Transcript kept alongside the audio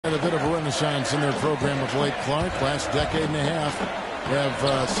Had a bit of a renaissance in their program of late, Clark. Last decade and a half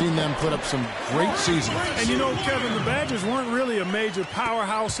have seen them put up some great seasons. And you know, Kevin, the Badgers weren't really a major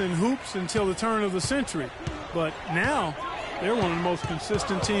powerhouse in hoops until the turn of the century. But now they're one of the most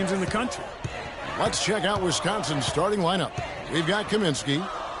consistent teams in the country. Let's check out Wisconsin's starting lineup. We've got Kaminsky.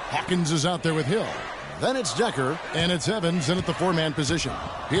 Hawkins is out there with Hill. Then it's Decker, and it's Evans in at the four-man position.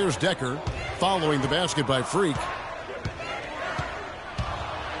 Here's Decker, following the basket by Freak.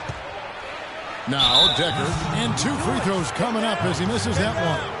 Now Decker, and 2 free throws coming up as he misses that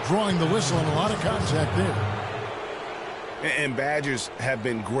one. Drawing the whistle and a lot of contact there. And Badgers have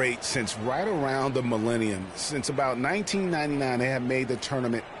been great since right around the millennium. Since about 1999, they have made the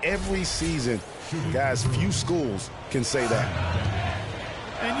tournament every season. Guys, few schools can say that.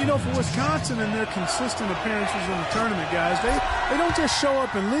 And, you know, for Wisconsin and their consistent appearances in the tournament, guys, they don't just show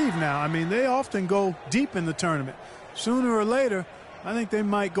up and leave now. I mean, they often go deep in the tournament. Sooner or later, I think they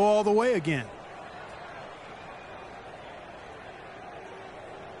might go all the way again.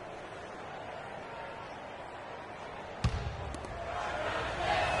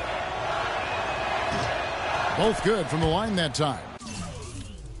 Both good from the line that time.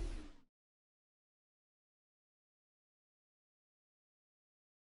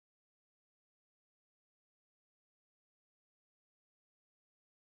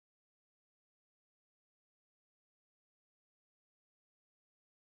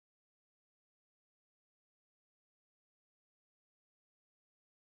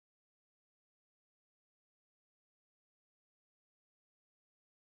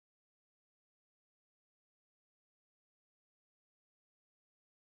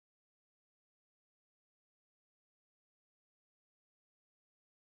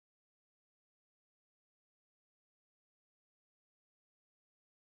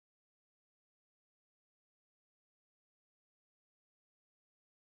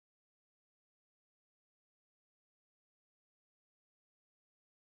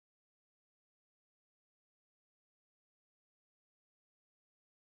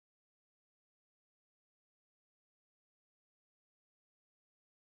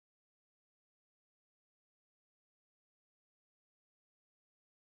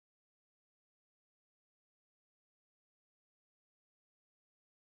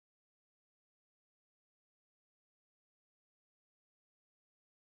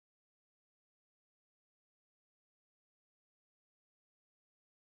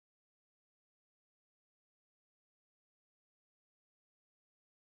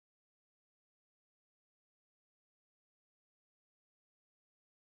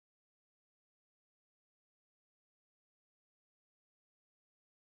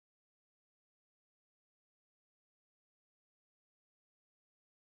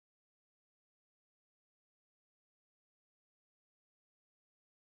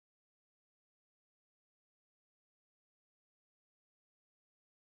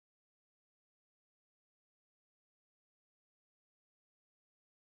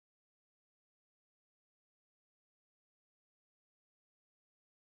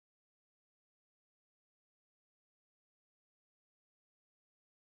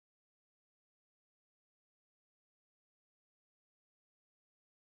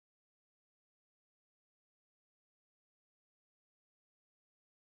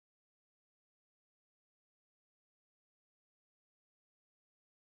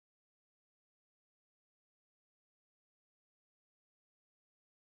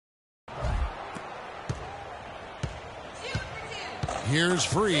 Here's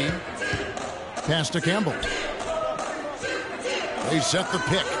Free. Pass to Campbell. They set the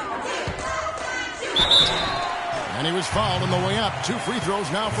pick. And he was fouled on the way up. 2 free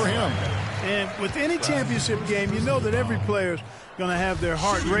throws now for him. And with any championship game, you know that every player's going to have their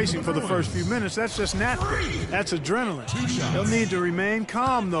heart racing for the first few minutes. That's just natural. That's adrenaline. They'll need to remain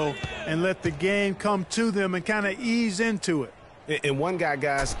calm, though, and let the game come to them and kind of ease into it. And one guy,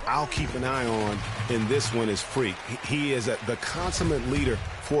 guys, I'll keep an eye on in this one is Freak. He is the consummate leader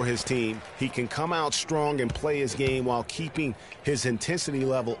for his team. He can come out strong and play his game while keeping his intensity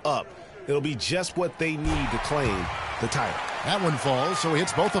level up. It'll be just what they need to claim the title. That one falls, so he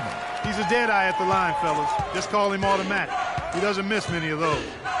hits both of them. He's a dead eye at the line, fellas. Just call him automatic. He doesn't miss many of those.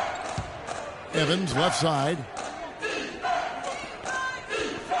 Evans, left side.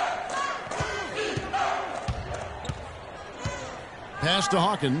 Pass to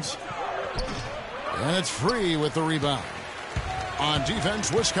Hawkins. And it's Free with the rebound. On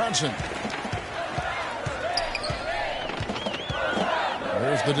defense, Wisconsin.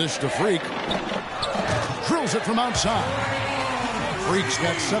 There's the dish to Freak. Drills it from outside. Freak's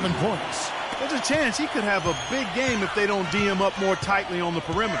got 7 points. There's a chance he could have a big game if they don't D him up more tightly on the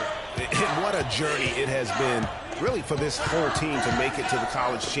perimeter. And what a journey it has been, really, for this whole team to make it to the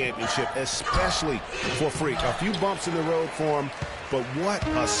college championship, especially for Freak. A few bumps in the road for him, but what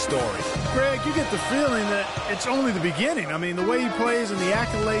a story. Greg, you get the feeling that it's only the beginning. I mean, the way he plays and the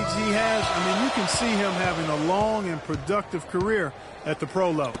accolades he has, I mean, you can see him having a long and productive career at the pro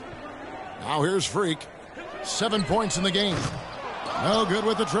level. Now here's Freak. 7 points in the game. No good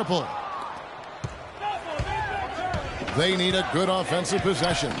with the triple. They need a good offensive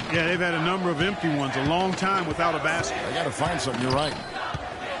possession. Yeah, they've had a number of empty ones, a long time without a basket. They got to find something, you're right.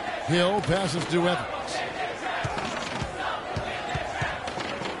 Hill passes to Evans.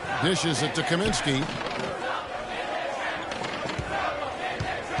 Dishes it to Kaminsky.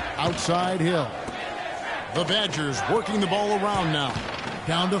 Outside Hill. The Badgers working the ball around now.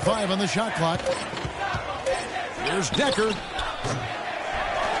 Down to 5 on the shot clock. Here's Decker.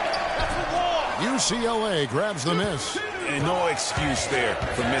 UCLA grabs the miss. And no excuse there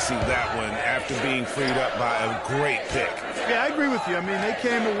for missing that one after being freed up by a great pick. Yeah, I agree with you. I mean, they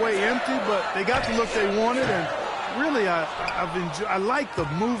came away empty, but they got the look they wanted, and really, I like the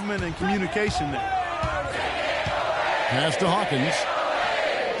movement and communication there. Pass to Hawkins.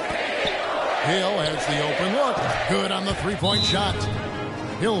 Hill has the open look. Good on the three-point shot.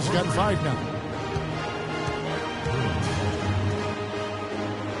 Hill's got 5 now.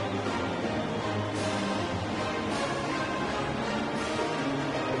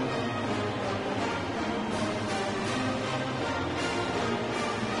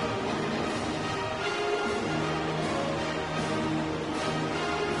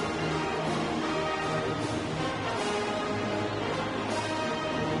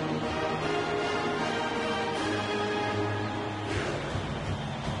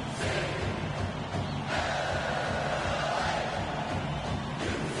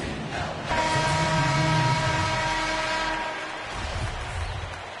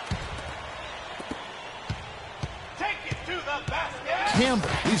 Campbell,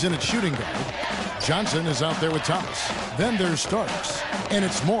 he's in at shooting guard. Johnson is out there with Thomas. Then there's Starks. And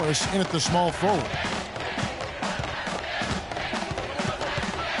it's Morris in at the small forward.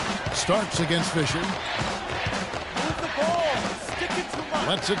 Starks against Fisher.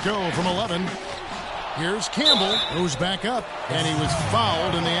 Lets it go from 11. Here's Campbell, who's back up. And he was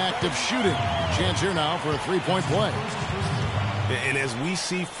fouled in the act of shooting. Chance here now for a three-point play. And as we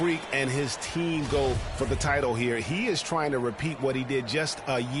see Freak and his team go for the title here, he is trying to repeat what he did just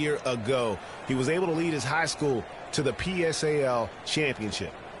a year ago. He was able to lead his high school to the PSAL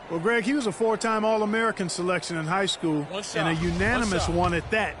championship. Well, Greg, he was a 4-time All-American selection in high school and a unanimous one at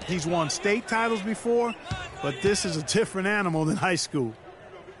that. He's won state titles before, but this is a different animal than high school.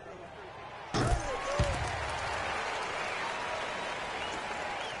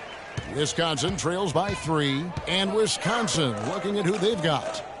 Wisconsin trails by 3, and Wisconsin looking at who they've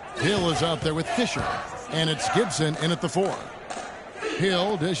got. Hill is out there with Fisher, and it's Gibson in at the 4.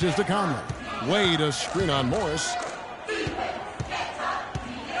 Hill dishes to Conley. Wade a screen on Morris.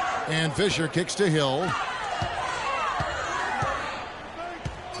 And Fisher kicks to Hill.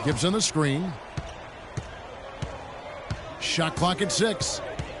 Gibson the screen. Shot clock at 6.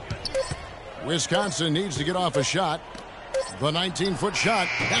 Wisconsin needs to get off a shot. The 19-foot shot,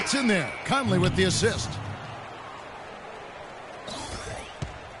 that's in there. Conley with the assist.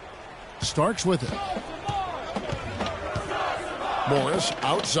 Starks with it. Morris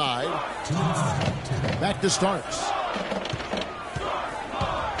outside. Back to Starks.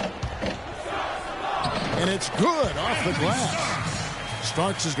 And it's good off the glass.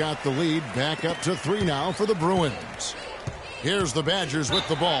 Starks has got the lead back up to 3 now for the Bruins. Here's the Badgers with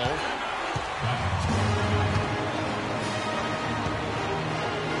the ball.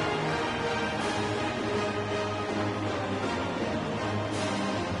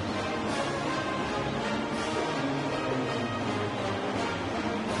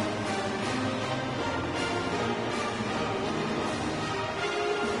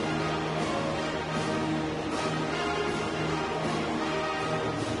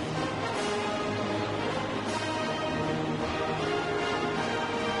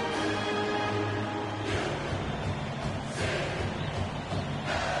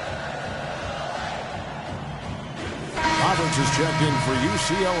 Roberts is checked in for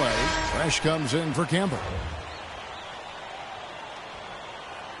UCLA. Fresh comes in for Campbell.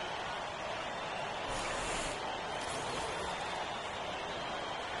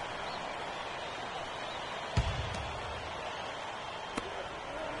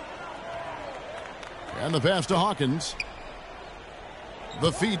 And the pass to Hawkins.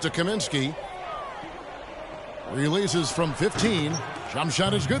 The feed to Kaminsky. Releases from 15. Jump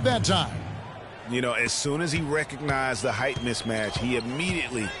shot is good that time. You know, as soon as he recognized the height mismatch, he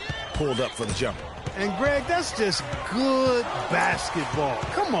immediately pulled up for the jumper. And, Greg, that's just good basketball.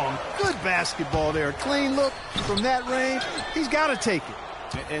 Come on, good basketball there. A clean look from that range. He's got to take it.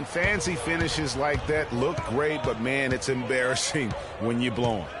 And fancy finishes like that look great, but, man, it's embarrassing when you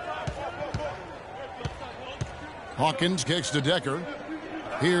blow them. Hawkins kicks to Decker.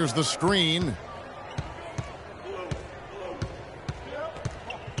 Here's the screen.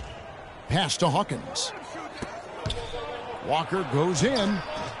 Pass to Hawkins. Walker goes in.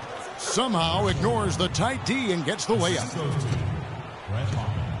 Somehow ignores the tight D and gets the layup.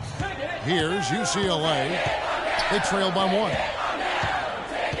 Here's UCLA. They trail by 1.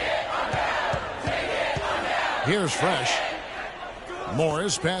 Here's Fresh.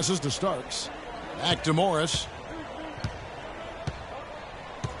 Morris passes to Starks. Back to Morris.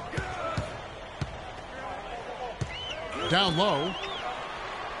 Down low.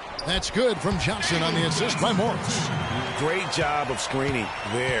 That's good from Johnson on the assist by Morris. Great job of screening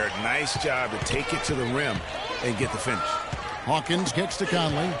there. Nice job to take it to the rim and get the finish. Hawkins kicks to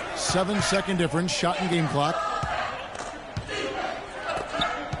Conley. 7-second difference, shot and game clock.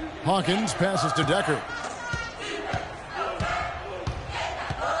 Hawkins passes to Decker.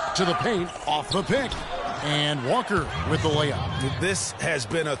 To the paint, off the pick. And Walker with the layup. This has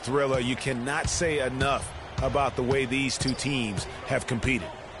been a thriller. You cannot say enough about the way these two teams have competed.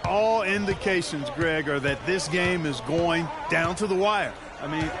 All indications, Greg, are that this game is going down to the wire. I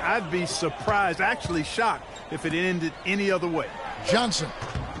mean, I'd be surprised, actually shocked, if it ended any other way. Johnson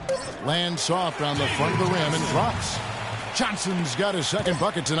lands soft on the front of the rim and drops. Johnson's got his second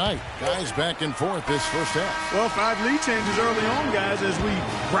bucket tonight. Guys back and forth this first half. Well, 5 lead changes early on, guys, as we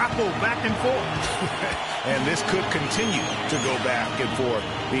grapple back and forth. And this could continue to go back and forth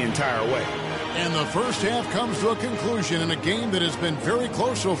the entire way. And the first half comes to a conclusion in a game that has been very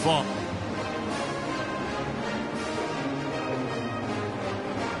close so far.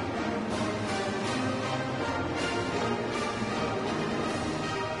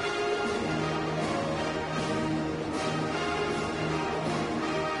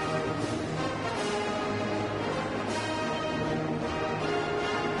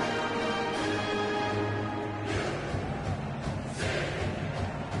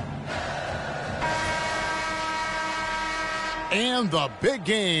 And the big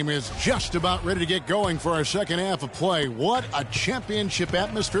game is just about ready to get going for our second half of play. What a championship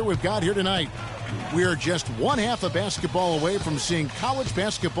atmosphere we've got here tonight. We are just one half of basketball away from seeing college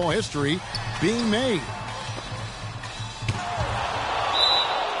basketball history being made.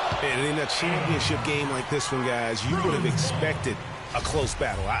 And in a championship game like this one, guys, you would have expected a close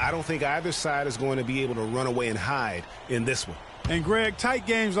battle. I don't think either side is going to be able to run away and hide in this one. And, Greg, tight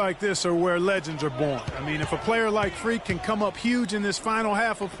games like this are where legends are born. I mean, if a player like Freak can come up huge in this final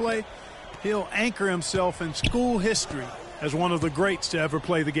half of play, he'll anchor himself in school history as one of the greats to ever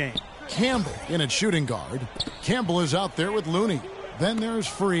play the game. Campbell in at shooting guard. Campbell is out there with Looney. Then there's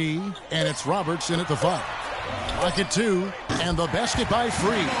Free, and it's Roberts in at the 5. Pocket 2, and the basket by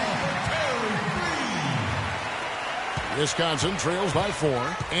Free. Wisconsin trails by 4,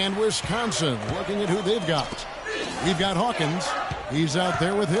 and Wisconsin looking at who they've got. We've got Hawkins. He's out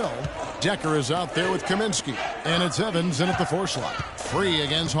there with Hill. Decker is out there with Kaminsky. And it's Evans in at the 4 slot. Free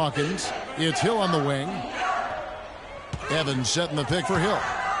against Hawkins. It's Hill on the wing. Evans setting the pick for Hill.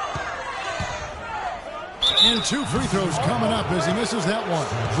 And 2 free throws coming up as he misses that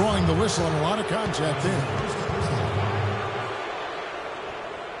one. Drawing the whistle and a lot of contact there.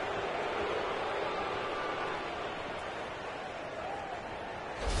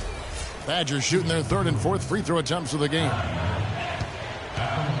 Badgers shooting their 3rd and 4th free throw attempts of the game.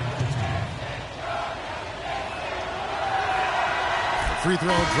 Free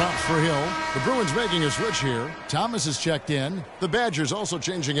throw drops for Hill. The Bruins making a switch here. Thomas is checked in. The Badgers also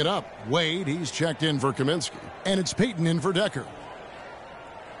changing it up. Wade, he's checked in for Kaminsky. And it's Peyton in for Decker.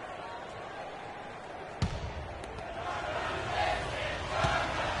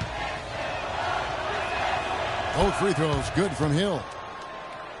 Both free throws good from Hill.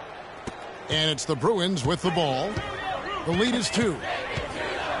 And it's the Bruins with the ball. The lead is 2.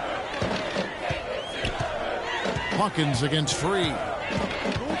 Hawkins against Free.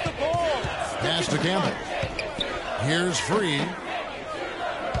 Pass to Campbell. Here's Free.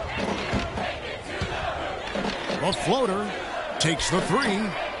 A floater. Takes the 3.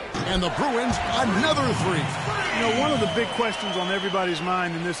 And the Bruins another 3. You know, one of the big questions on everybody's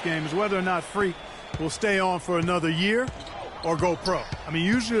mind in this game is whether or not Freak will stay on for another year or go pro. I mean,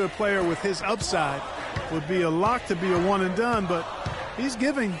 usually a player with his upside would be a lock to be a one and done, but he's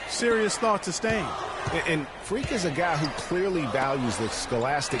giving serious thought to staying. And Freak is a guy who clearly values the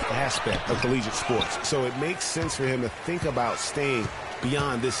scholastic aspect of collegiate sports, so it makes sense for him to think about staying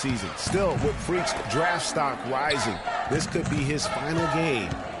beyond this season. Still, with Freak's draft stock rising, this could be his final game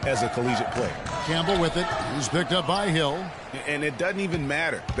as a collegiate player. Campbell with it. He's picked up by Hill. And it doesn't even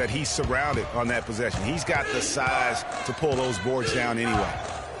matter that he's surrounded on that possession. He's got the size to pull those boards down anyway.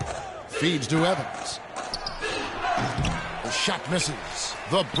 Feeds to Evans. The shot misses.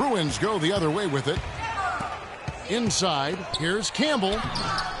 The Bruins go the other way with it. Inside, here's Campbell.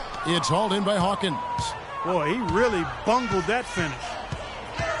 It's hauled in by Hawkins. Boy, he really bungled that finish.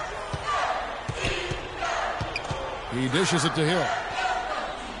 He dishes it to Hill.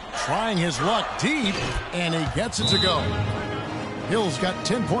 Trying his luck deep, and he gets it to go. Hill's got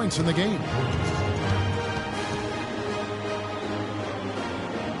 10 points in the game.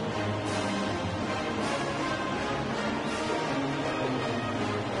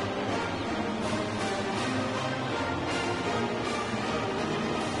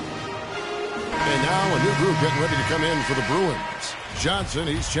 And now a new group getting ready to come in for the Bruins. Johnson,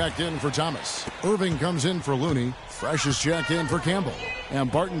 he's checked in for Thomas. Irving comes in for Looney. Fresh is checked in for Campbell.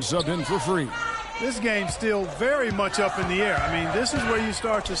 And Barton subbed in for Free. This game's still very much up in the air. I mean, this is where you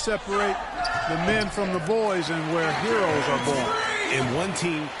start to separate the men from the boys and where heroes are born. And one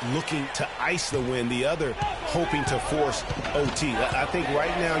team looking to ice the win, the other hoping to force OT. I think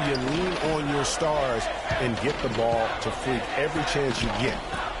right now you lean on your stars and get the ball to Freak every chance you get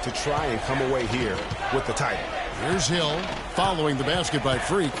to try and come away here with the title. Here's Hill following the basket by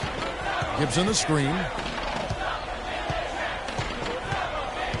Freak. Gibson the screen.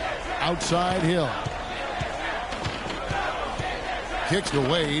 Outside Hill. Kicks to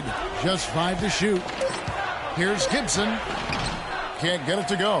Wade. Just 5 to shoot. Here's Gibson. Can't get it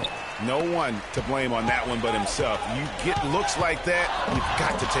to go. No one to blame on that one but himself. You get looks like that, you've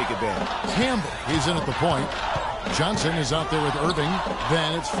got to take advantage. Campbell, he's in at the point. Johnson is out there with Irving.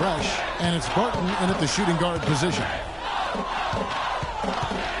 Then it's Fresh, and it's Barton in at the shooting guard position.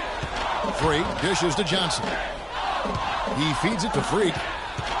 Freak dishes to Johnson. He feeds it to Freak.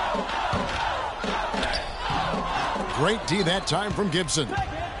 Great D that time from Gibson.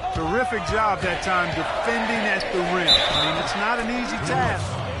 Terrific job that time defending at the rim. I mean, it's not an easy task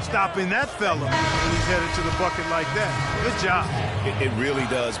stopping that fella when he's headed to the bucket like that. Good job. It really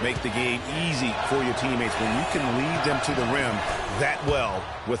does make the game easy for your teammates when you can lead them to the rim that well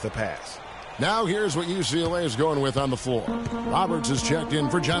with a pass. Now here's what UCLA is going with on the floor. Roberts is checked in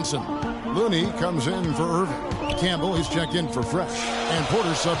for Johnson. Looney comes in for Irving. Campbell is checked in for Fresh. And Porter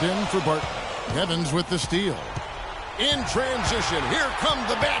subbed in for Barton. Evans with the steal. In transition, here come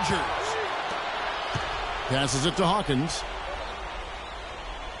the Badgers. Passes it to Hawkins.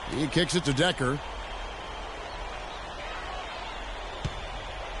 He kicks it to Decker.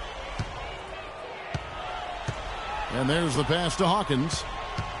 And there's the pass to Hawkins.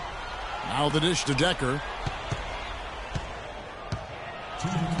 Now the dish to Decker.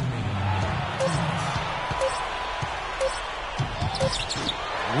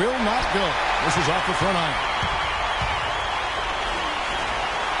 Will not go. This is off the front iron.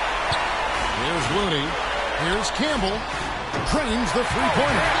 Here's Looney. Here's Campbell. Drains the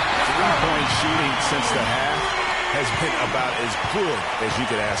three-pointer. Three-point shooting since the half has been about as good as you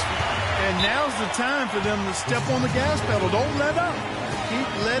could ask for. And now's the time for them to step on the gas pedal. Don't let up.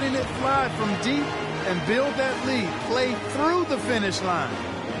 Keep letting it fly from deep and build that lead. Play through the finish line,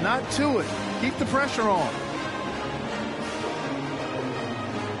 not to it. Keep the pressure on.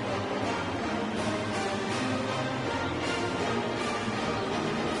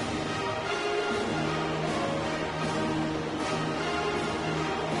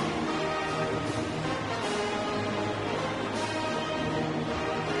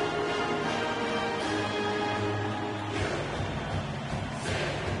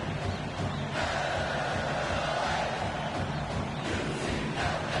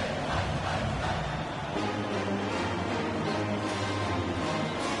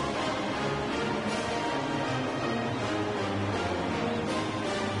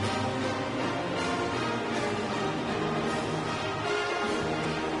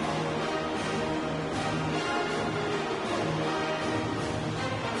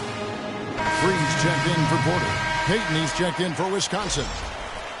 Freeze checked in for Porter. Peyton, he's checked in for Wisconsin.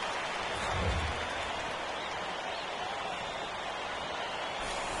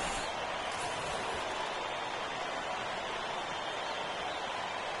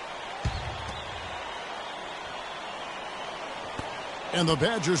 And the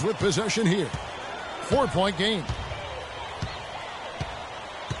Badgers with possession here. 4-point game.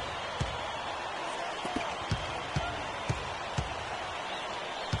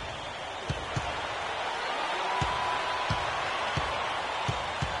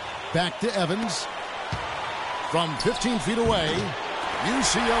 Back to Evans. From 15 feet away,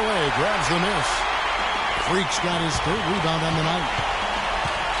 UCLA grabs the miss. Freak's got his third rebound on the night.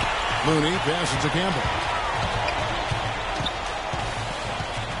 Looney passes to Campbell.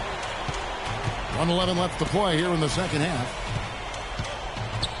 1:11 left to play here in the second half.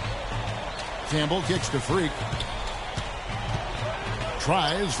 Campbell kicks to Freak.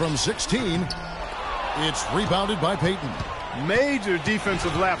 Tries from 16. It's rebounded by Payton. Major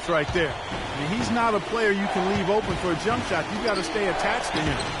defensive lapse right there. I mean, he's not a player you can leave open for a jump shot. You've got to stay attached to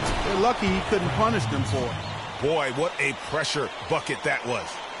him. They're lucky he couldn't punish them for it. Boy, what a pressure bucket that was.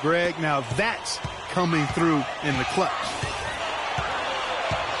 Greg, now that's coming through in the clutch.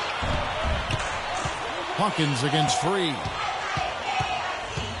 Hawkins against Free.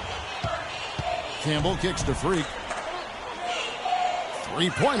 Campbell kicks to Freak.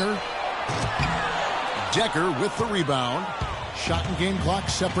 Three-pointer. Decker with the rebound. Shot and game clock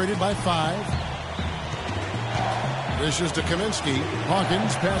separated by 5. This is to Kaminsky.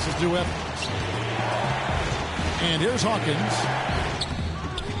 Hawkins passes to Evans. And here's Hawkins.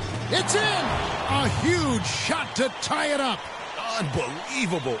 It's in! A huge shot to tie it up.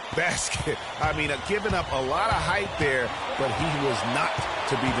 Unbelievable basket. I mean, giving up a lot of height there, but he was not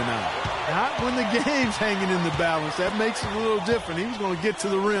to be denied. Not when the game's hanging in the balance. That makes it a little different. He was going to get to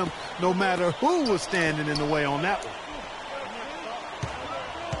the rim no matter who was standing in the way on that one.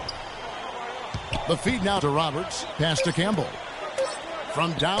 The feed now to Roberts. Pass to Campbell.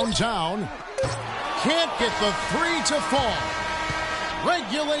 From downtown. Can't get the three to fall.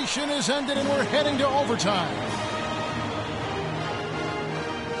 Regulation is ended and we're heading to overtime.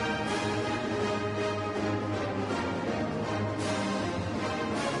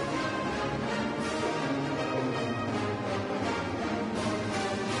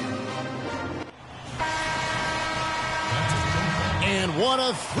 And what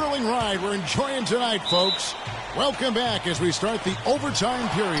a thrilling ride we're enjoying tonight, folks. Welcome back as we start the overtime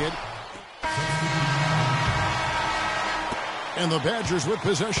period. And the Badgers with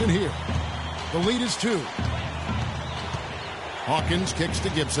possession here. The lead is 2. Hawkins kicks to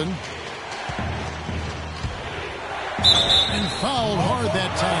Gibson. And fouled hard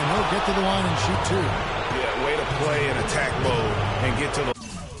that time. He'll get to the line and shoot 2. Yeah, way to play in attack mode and get to the...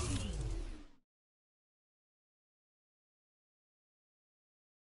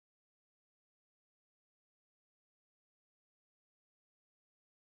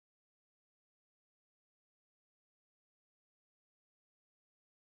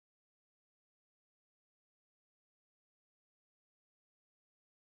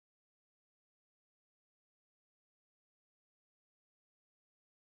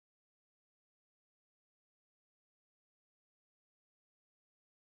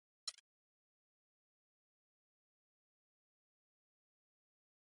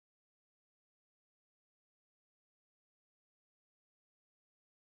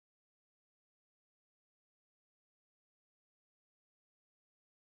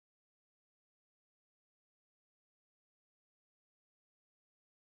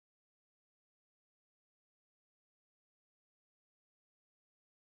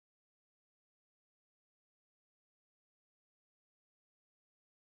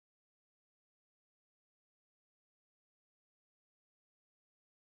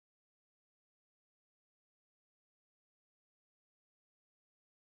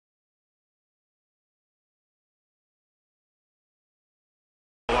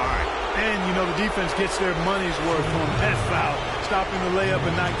 And, you know, the defense gets their money's worth on that foul, stopping the layup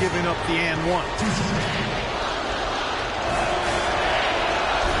and not giving up the and one.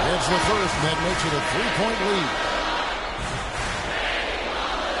 It's the first, and that makes it a 3-point lead.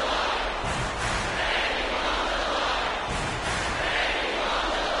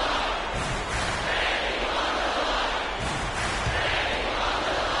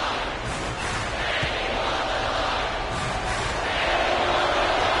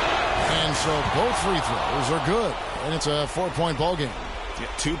 So both free throws are good, and it's a 4-point ball game. Yeah,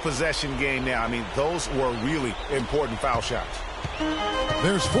 2-possession game now. I mean, those were really important foul shots.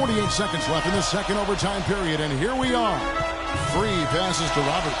 There's 48 seconds left in the second overtime period, and here we are. Free passes to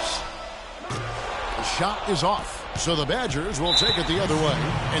Roberts. The shot is off, so the Badgers will take it the other way,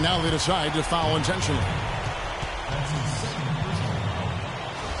 and now they decide to foul intentionally.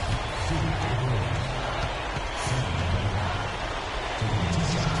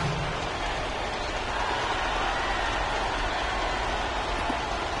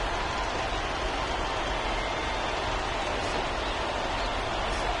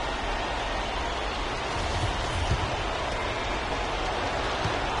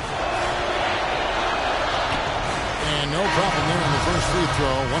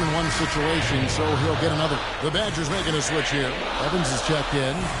 throw. 1-1 situation, so he'll get another. The Badgers making a switch here. Evans is checked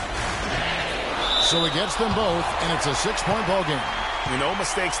in. So he gets them both, and it's a 6-point ball game. No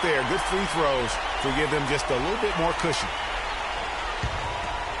mistakes there. Good free throws to give them just a little bit more cushion.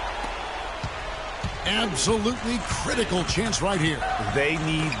 Absolutely critical chance right here. They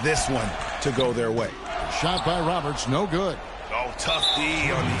need this one to go their way. Shot by Roberts, no good. Oh, tough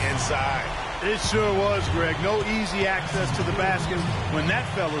D on the inside. It sure was, Greg. No easy access to the basket when that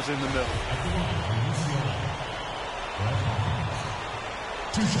fella's in the middle.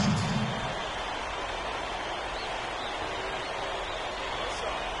 2 shots.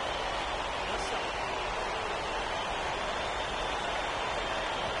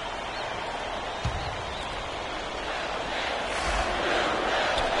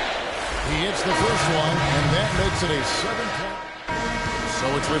 He hits the first one, and that makes it a 7-point. So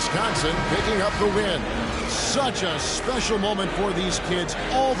it's Wisconsin picking up the win. Such a special moment for these kids.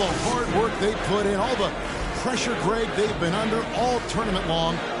 All the hard work they put in, all the pressure, Greg, they've been under all tournament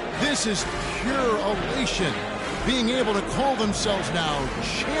long. This is pure elation. Being able to call themselves now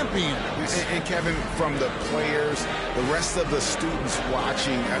champions. And Kevin, from the players, the rest of the students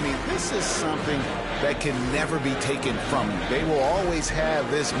watching, I mean, this is something that can never be taken from them. They will always have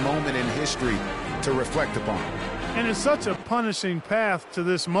this moment in history to reflect upon. And it's such a punishing path to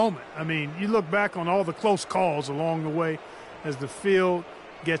this moment. I mean, you look back on all the close calls along the way as the field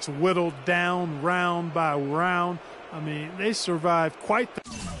gets whittled down round by round. I mean, they survived quite the...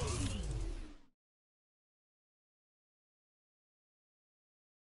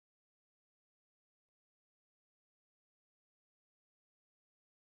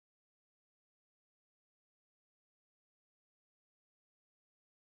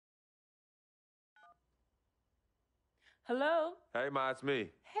 Hello? Hey, Ma, it's me.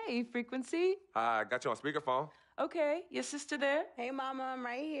 Hey, Frequency. I got you on speakerphone. Okay, your sister there? Hey, Mama, I'm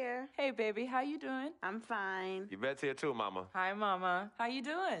right here. Hey, baby, how you doing? I'm fine. Yvette's here too, Mama. Hi, Mama. How you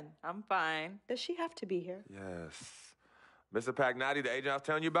doing? I'm fine. Does she have to be here? Yes. Mr. Pagnotti, the agent I was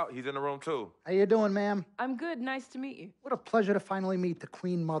telling you about, he's in the room too. How you doing, ma'am? I'm good. Nice to meet you. What a pleasure to finally meet the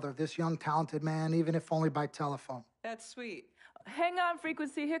queen mother of this young, talented man, even if only by telephone. That's sweet. Hang on,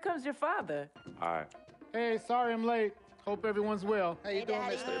 Frequency. Here comes your father. All right. Hey, sorry I'm late. Hope everyone's well. How you doing,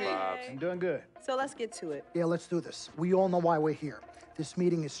 Mr. P? I'm doing good. So let's get to it. Yeah, let's do this. We all know why we're here. This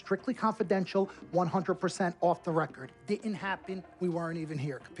meeting is strictly confidential, 100% off the record. Didn't happen. We weren't even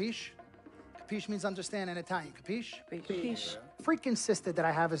here. Capiche? Capiche means understand in Italian. Capiche? Capiche. Freak insisted that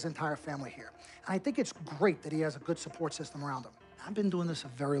I have his entire family here. And I think it's great that he has a good support system around him. I've been doing this a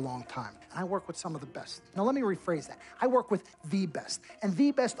very long time, and I work with some of the best. Now, let me rephrase that. I work with the best, and the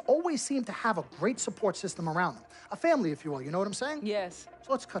best always seem to have a great support system around them. A family, if you will. You know what I'm saying? Yes.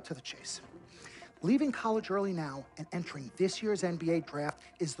 So let's cut to the chase. Leaving college early now and entering this year's NBA draft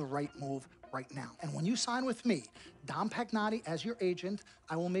is the right move right now. And when you sign with me, Dom Pagnotti, as your agent,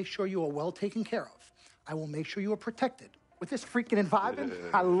 I will make sure you are well taken care of. I will make sure you are protected. With this freaking environment,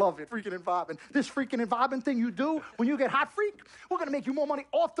 I love it, freaking environment. This freaking environment thing you do when you get hot, freak, we're gonna make you more money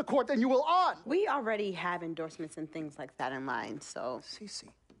off the court than you will on. We already have endorsements and things like that in mind, so... Cece,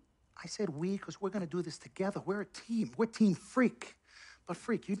 I said we because we're gonna do this together. We're a team. We're Team Freak. But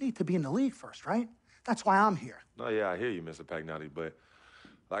Freak, you need to be in the league first, right? That's why I'm here. No, yeah, I hear you, Mr. Pagnotti, but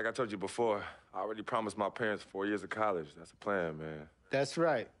like I told you before, I already promised my parents 4 years of college. That's the plan, man. That's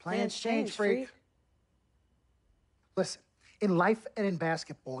right. Plans change, Freak. Listen. In life and in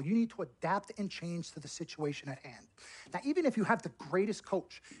basketball, you need to adapt and change to the situation at hand. Now, even if you have the greatest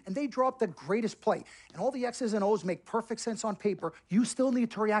coach and they draw up the greatest play and all the X's and O's make perfect sense on paper, you still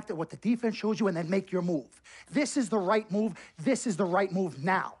need to react to what the defense shows you and then make your move. This is the right move. This is the right move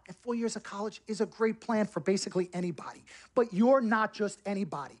now. And 4 years of college is a great plan for basically anybody. But you're not just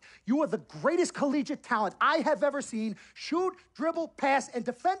anybody. You are the greatest collegiate talent I have ever seen shoot, dribble, pass, and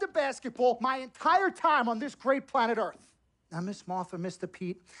defend a basketball my entire time on this great planet Earth. Now, Miss Martha, Mr.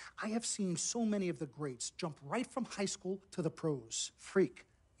 Pete, I have seen so many of the greats jump right from high school to the pros. Freak,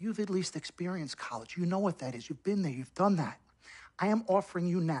 you've at least experienced college. You know what that is. You've been there. You've done that. I am offering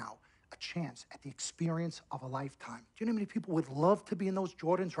you now a chance at the experience of a lifetime. Do you know how many people would love to be in those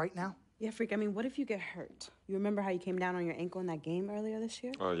Jordans right now? Yeah, Freak, I mean, what if you get hurt? You remember how you came down on your ankle in that game earlier this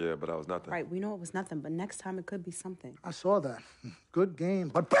year? Oh, yeah, but that was nothing. Right, we know it was nothing, but next time it could be something. I saw that. Good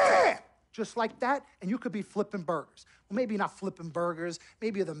game. But bam! Just like that, and you could be flipping burgers. Well, maybe not flipping burgers.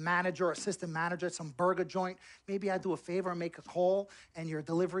 Maybe you're the manager or assistant manager at some burger joint. Maybe I do a favor and make a call, and you're a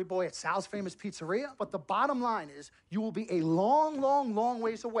delivery boy at Sal's Famous Pizzeria. But the bottom line is you will be a long, long, long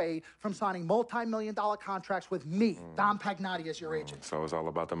ways away from signing multi-million-dollar contracts with me, Dom Pagnotti, as your agent. So it's all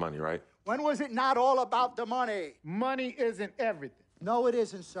about the money, right? When was it not all about the money? Money isn't everything. No, it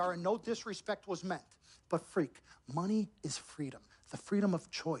isn't, sir, and no disrespect was meant. But, Freak, money is freedom. The freedom of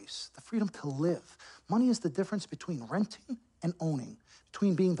choice, the freedom to live. Money is the difference between renting and owning,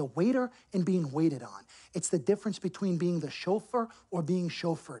 between being the waiter and being waited on. It's the difference between being the chauffeur or being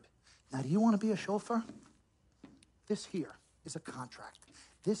chauffeured. Now, do you want to be a chauffeur? This here is a contract.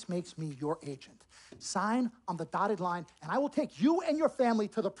 This makes me your agent. Sign on the dotted line, and I will take you and your family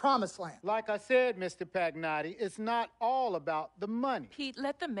to the promised land. Like I said, Mr. Pagnotti, it's not all about the money. Pete,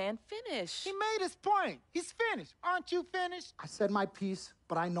 let the man finish. He made his point. He's finished. Aren't you finished? I said my piece,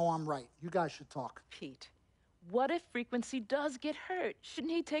 but I know I'm right. You guys should talk. Pete, what if Frequency does get hurt?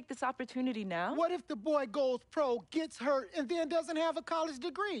 Shouldn't he take this opportunity now? What if the boy goes pro, gets hurt, and then doesn't have a college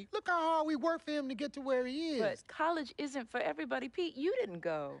degree? Look how hard we work for him to get to where he is. But college isn't for everybody. Pete, you didn't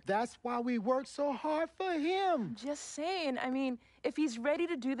go. That's why we work so hard for him. Just saying. I mean, if he's ready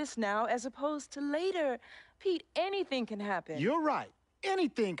to do this now as opposed to later, Pete, anything can happen. You're right.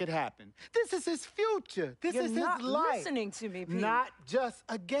 Anything could happen. This is his future. This You're is not his life. listening to me, Pete. Not just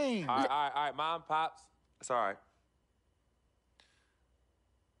a game. All right, Mom, Pops. It's all right.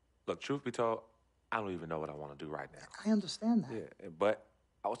 Look, truth be told, I don't even know what I want to do right now. I understand that. Yeah, but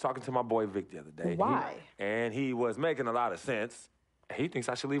I was talking to my boy Vic the other day. Why? And he was making a lot of sense. He thinks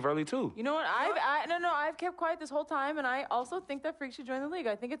I should leave early, too. You know what? I've kept quiet this whole time, and I also think that Freak should join the league.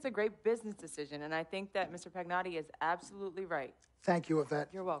 I think it's a great business decision, and I think that Mr. Pagnotti is absolutely right. Thank you, Yvette.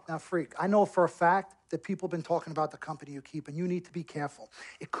 You're welcome. Now, Freak, I know for a fact that people have been talking about the company you keep, and you need to be careful.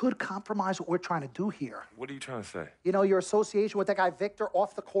 It could compromise what we're trying to do here. What are you trying to say? You know, your association with that guy Victor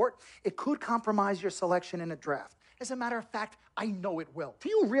off the court, it could compromise your selection in a draft. As a matter of fact, I know it will. Do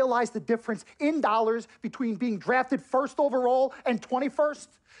you realize the difference in dollars between being drafted first overall and 21st?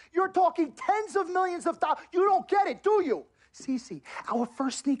 You're talking tens of millions of dollars. You don't get it, do you? Cece, our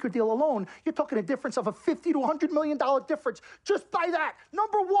first sneaker deal alone, you're talking a difference of a $50 to $100 million difference just by that.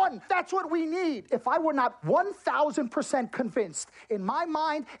 Number one, that's what we need. If I were not 1,000% convinced in my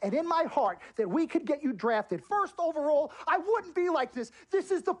mind and in my heart that we could get you drafted first overall, I wouldn't be like this. This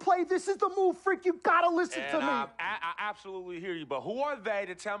is the play. This is the move, Freak. You gotta listen to me. I absolutely hear you, but who are they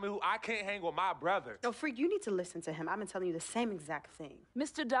to tell me who I can't hang with my brother? No, Freak, you need to listen to him. I've been telling you the same exact thing.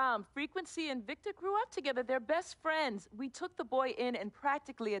 Mr. Dom, Frequency and Victor grew up together. They're best friends. We took the boy in and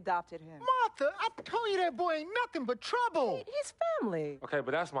practically adopted him. Martha, I told you that boy ain't nothing but trouble. He's family. Okay,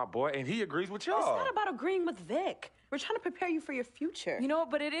 but that's my boy, and he agrees with y'all. It's not about agreeing with Vic. We're trying to prepare you for your future. You know,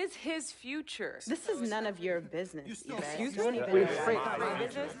 but it is his future. This is none of your business. Excuse me? Wait, Freak,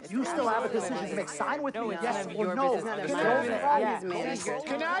 you still have a decision to make. Sign with me, yes or no.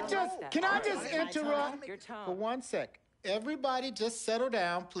 Can I just interrupt for 1 second? Everybody just settle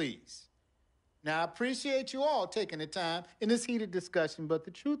down, please. Now, I appreciate you all taking the time in this heated discussion, but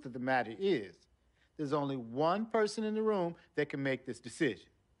the truth of the matter is there's only one person in the room that can make this decision.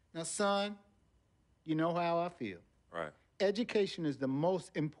 Now, son, you know how I feel. Right. Education is the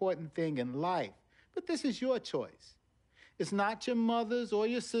most important thing in life, but this is your choice. It's not your mother's or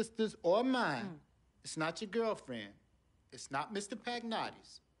your sister's or mine. It's not your girlfriend. It's not Mr.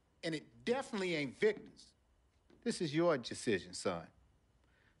 Pagnotti's. And it definitely ain't Victor's. This is your decision, son.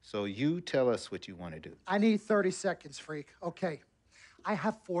 So you tell us what you want to do. I need 30 seconds, Freak. Okay. I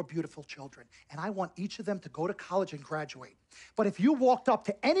have 4 beautiful children, and I want each of them to go to college and graduate. But if you walked up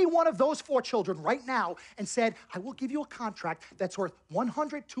to any one of those 4 children right now and said, I will give you a contract that's worth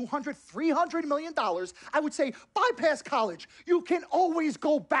 $100, $200, $300 million, I would say, bypass college. You can always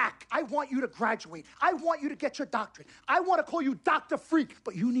go back. I want you to graduate. I want you to get your doctorate. I want to call you Dr. Freak,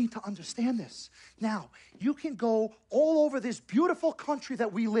 but you need to understand this. Now, you can go all over this beautiful country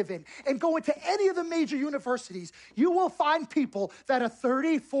that we live in and go into any of the major universities. You will find people that are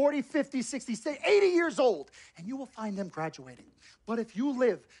 30, 40, 50, 60, 80 years old, and you will find them graduating. But if you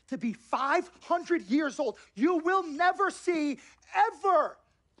live to be 500 years old, you will never see ever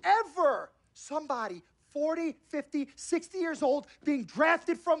somebody 40, 50, 60 years old being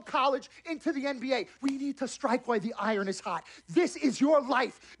drafted from college into the NBA. We need to strike while the iron is hot. This is your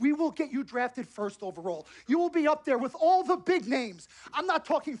life. We will get you drafted first overall. You will be up there with all the big names. I'm not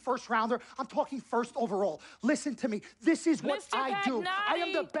talking first rounder. I'm talking first overall. Listen to me. This is what Mr. I do. Pagnotti, I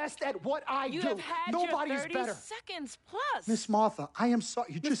am the best at what I do. You have had Nobody your is 30 better. seconds plus. Miss Martha, I am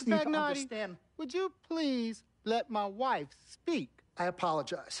sorry. You just Mr. need to Pagnotti, understand. would you please let my wife speak? I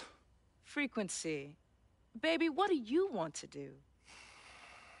apologize. Frequency. Baby, what do you want to do?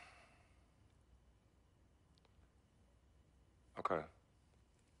 Okay.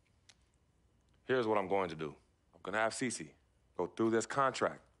 Here's what I'm going to do. I'm going to have Cece go through this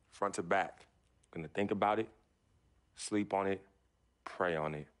contract front to back. I'm going to think about it, sleep on it, pray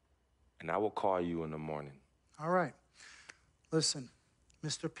on it, and I will call you in the morning. All right. Listen,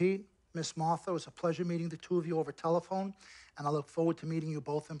 Mr. Pete, Miss Martha, it was a pleasure meeting the two of you over telephone, and I look forward to meeting you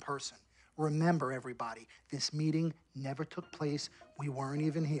both in person. Remember, everybody, this meeting never took place. We weren't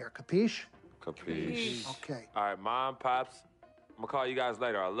even here. Capiche? Capiche. Okay. All right, Mom, Pops, I'm gonna call you guys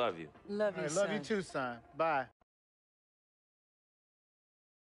later. I love you. Love you, I son. love you too, son. Bye.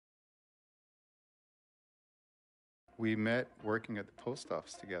 We met working at the post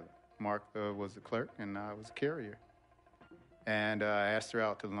office together. Mark was the clerk, and I was a carrier. And I asked her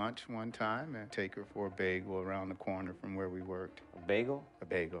out to lunch one time and take her for a bagel around the corner from where we worked. A bagel? A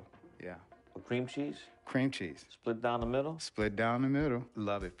bagel, yeah. With cream cheese? Cream cheese. Split down the middle? Split down the middle.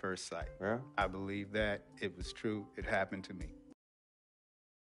 Love at first sight. Yeah? I believe that. It was true. It happened to me.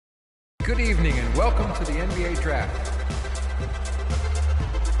 Good evening and welcome to the NBA Draft.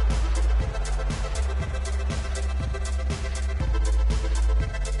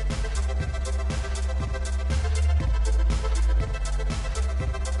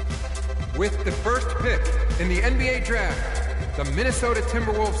 With the first pick in the NBA Draft, the Minnesota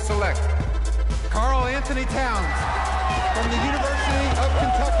Timberwolves select Karl Anthony Towns from the University of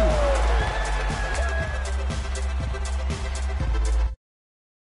Kentucky.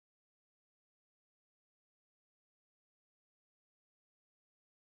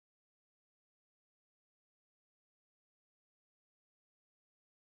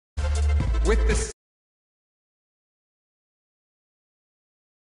 With the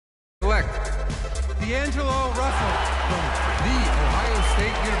select D'Angelo Russell from The Ohio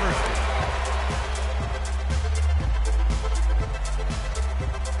State University.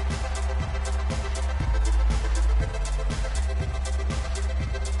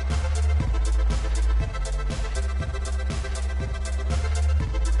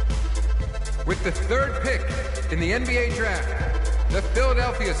 With the third pick in the NBA Draft, the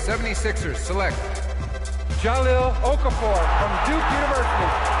Philadelphia 76ers select Jahlil Okafor from Duke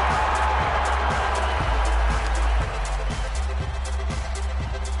University.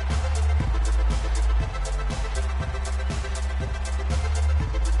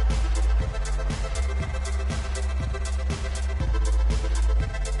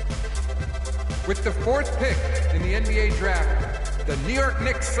 With the fourth pick in the NBA Draft, the New York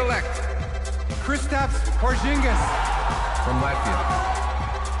Knicks select Kristaps Porzingis from Latvia.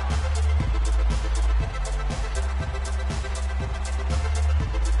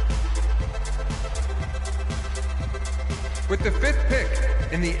 With the fifth pick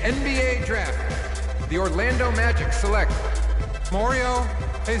in the NBA Draft, the Orlando Magic select Mario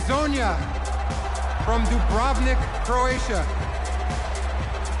Hezonja from Dubrovnik, Croatia.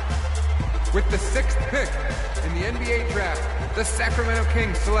 With the sixth pick in the NBA Draft, the Sacramento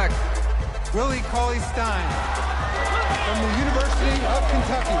Kings select Willie Cauley-Stein from the University of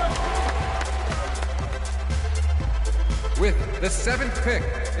Kentucky. With the seventh pick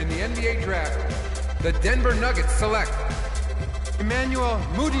in the NBA Draft, the Denver Nuggets select Emmanuel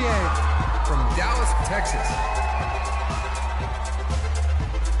Mudiay from Dallas, Texas.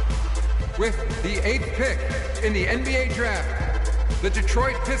 With the eighth pick in the NBA Draft, the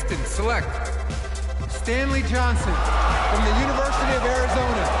Detroit Pistons select Stanley Johnson from the University of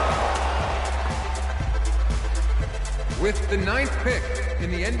Arizona. With the ninth pick in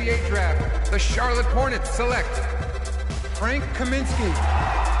the NBA Draft, the Charlotte Hornets select Frank Kaminsky.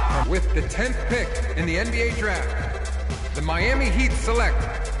 With the 10th pick in the NBA Draft, the Miami Heat select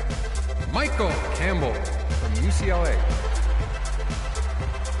Michael Campbell from UCLA.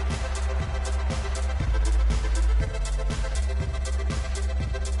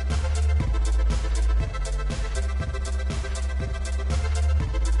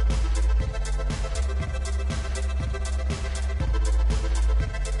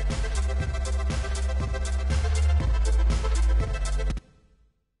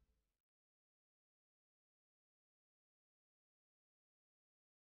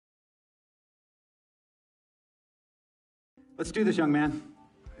 Let's do this, young man.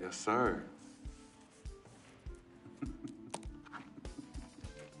 Yes, sir.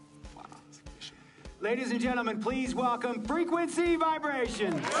 Ladies and gentlemen, please welcome Frequency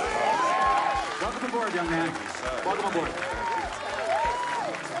Vibration. Welcome aboard, young man. Welcome aboard.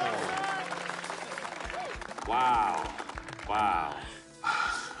 Wow. Wow.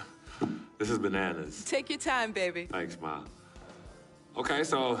 This is bananas. Take your time, baby. Thanks, Mom. Okay,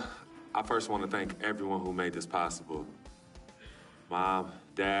 so I first want to thank everyone who made this possible. Mom,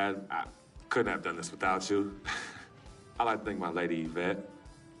 Dad, I couldn't have done this without you. I'd like to thank my lady, Yvette.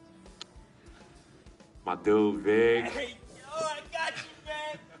 My dude, Vig. Hey, yo, I got you,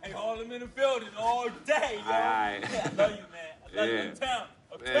 man. Hey, Harlem in the building all day, yo. Aye. Yeah, I love you, man. I love you in town.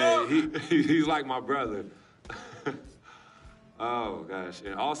 Hey, he's like my brother. Oh, gosh.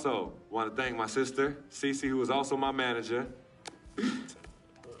 And also, want to thank my sister, Cece, who is also my manager.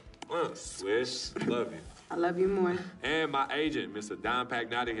 Swish, love you. I love you more. And my agent, Mr. Don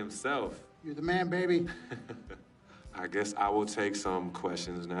Pagnotti himself. You're the man, baby. I guess I will take some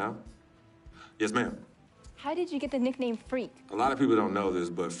questions now. Yes, ma'am. How did you get the nickname Freak? A lot of people don't know this,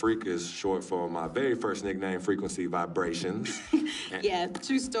 but Freak is short for my very first nickname, Frequency Vibrations. Yeah,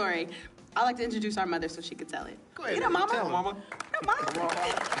 true story. I like to introduce our mother so she could tell it. Go ahead. You know, Mama. Tell her, Mama.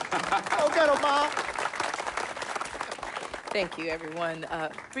 Go get him, Mom. Thank you, everyone.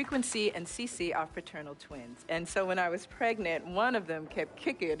 Frequency and Cece are fraternal twins. And so when I was pregnant, one of them kept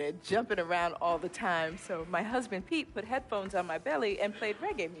kicking and jumping around all the time. So my husband, Pete, put headphones on my belly and played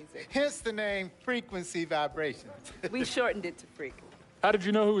reggae music. Hence the name Frequency Vibrations. We shortened it to Freak. How did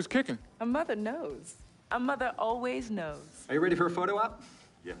you know who was kicking? A mother knows. A mother always knows. Are you ready for a photo op?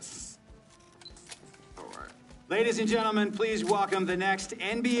 Yes. All right. Ladies and gentlemen, please welcome the next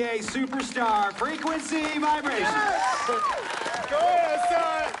NBA superstar, Frequency Vibrations. Go ahead,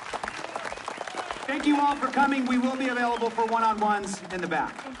 son. Thank you all for coming. We will be available for one-on-ones in the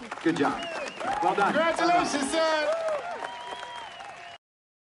back. Good job. Well done. Congratulations, son.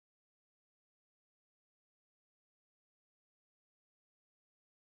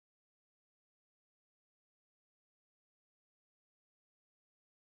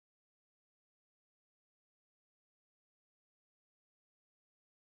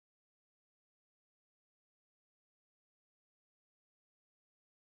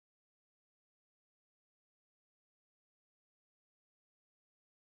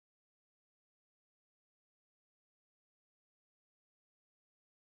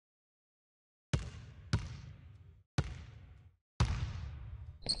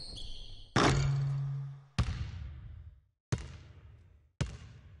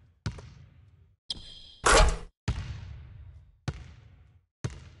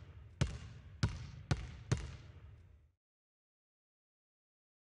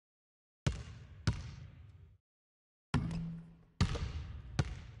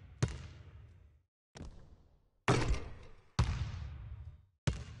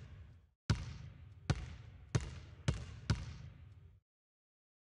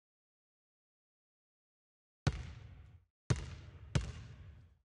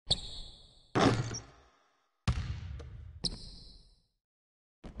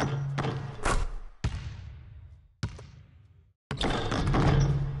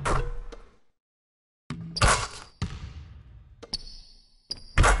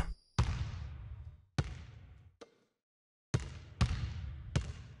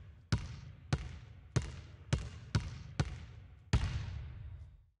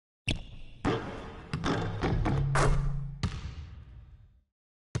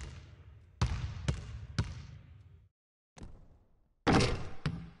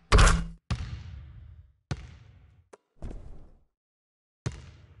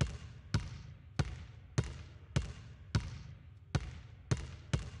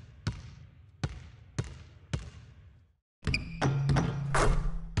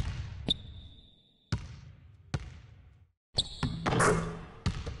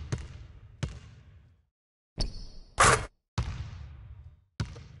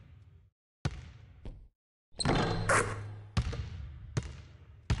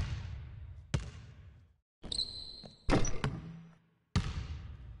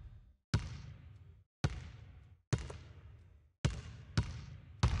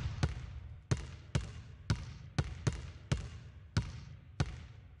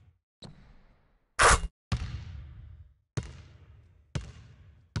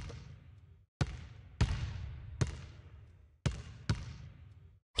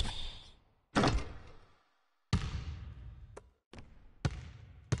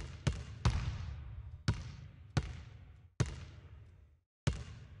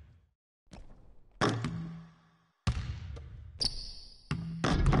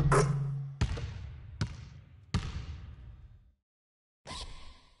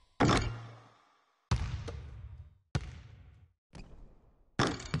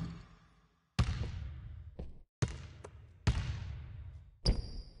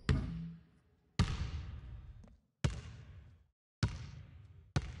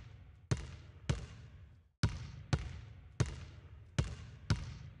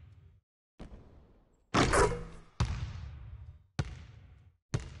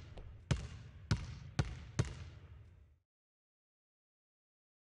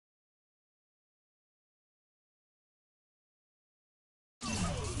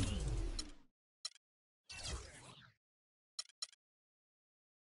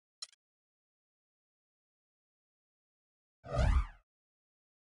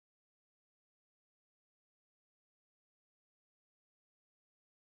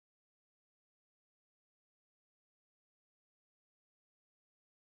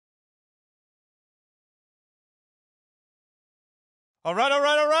 All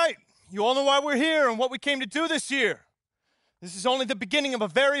right. You all know why we're here and what we came to do this year. This is only the beginning of a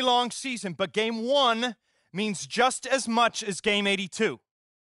very long season, but Game 1 means just as much as Game 82.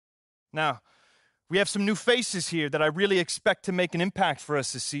 Now, we have some new faces here that I really expect to make an impact for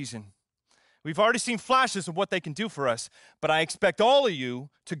us this season. We've already seen flashes of what they can do for us, but I expect all of you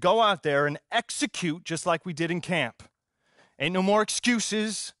to go out there and execute just like we did in camp. Ain't no more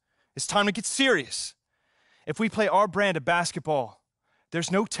excuses. It's time to get serious. If we play our brand of basketball, there's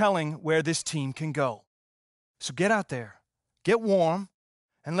no telling where this team can go. So get out there, get warm,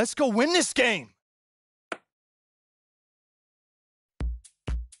 and let's go win this game.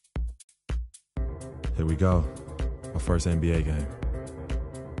 Here we go, my first NBA game.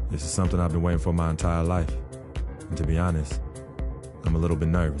 This is something I've been waiting for my entire life. And to be honest, I'm a little bit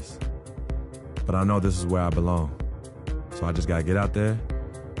nervous. But I know this is where I belong. So I just gotta get out there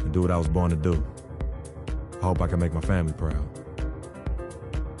and do what I was born to do. I hope I can make my family proud.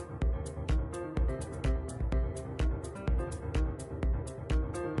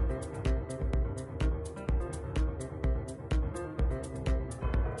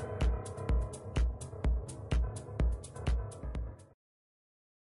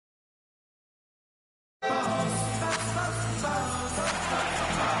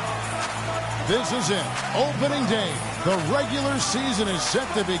 This is it. Opening day. The regular season is set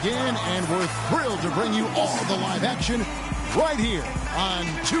to begin, and we're thrilled to bring you all the live action right here on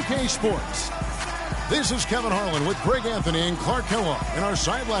 2K Sports. This is Kevin Harlan with Greg Anthony and Clark Kellogg and our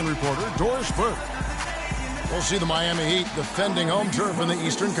sideline reporter, Doris Burke. We'll see the Miami Heat defending home turf in the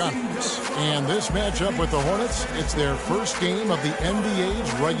Eastern Conference. And this matchup with the Hornets, it's their first game of the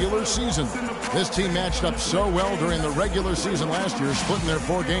NBA's regular season. This team matched up so well during the regular season last year, splitting their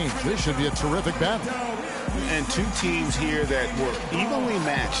 4 games. This should be a terrific battle. And two teams here that were evenly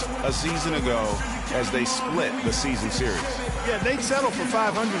matched a season ago as they split the season series. Yeah, they'd settle for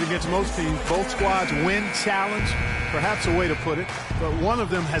 500 against most teams. Both squads win challenge, perhaps a way to put it. But one of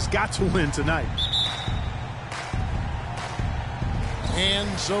them has got to win tonight.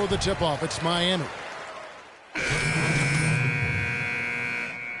 And so the tip-off, it's Miami.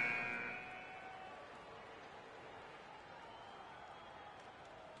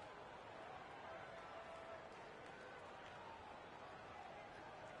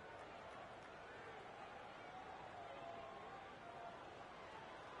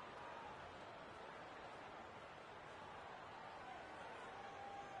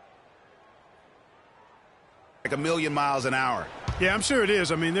 Like a million miles an hour. Yeah, I'm sure it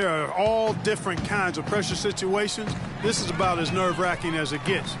is. I mean, there are all different kinds of pressure situations. This is about as nerve-wracking as it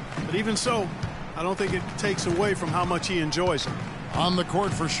gets. But even so, I don't think it takes away from how much he enjoys it. On the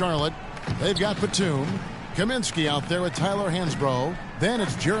court for Charlotte, they've got Batum, Kaminsky out there with Tyler Hansbrough. Then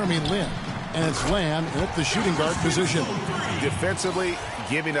it's Jeremy Lin, and it's Lamb at the shooting guard position. Defensively,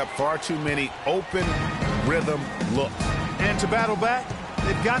 giving up far too many open rhythm looks. And to battle back,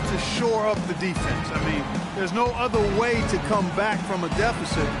 they've got to shore up the defense. I mean, there's no other way to come back from a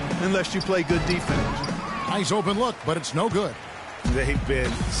deficit unless you play good defense. Nice open look, but it's no good. They've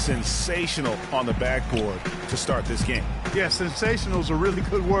been sensational on the backboard to start this game. Yeah, sensational is a really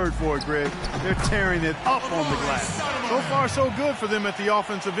good word for it, Greg. They're tearing it up on the glass. So far, so good for them at the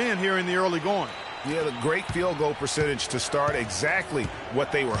offensive end here in the early going. Yeah, the great field goal percentage to start exactly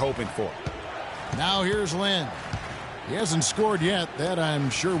what they were hoping for. Now here's Lin. He hasn't scored yet. That, I'm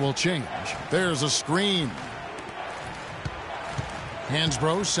sure, will change. There's a screen.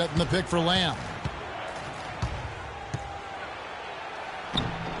 Hansbrough setting the pick for Lamb.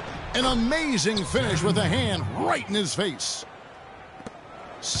 An amazing finish with a hand right in his face.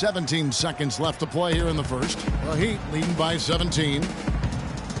 17 seconds left to play here in the first. The Heat leading by 17.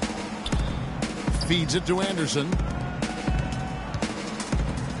 Feeds it to Anderson.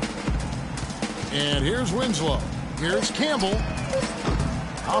 And here's Winslow. Here's Campbell.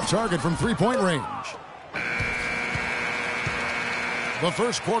 Off target from three-point range. The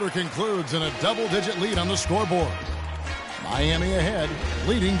first quarter concludes in a double-digit lead on the scoreboard. Miami ahead,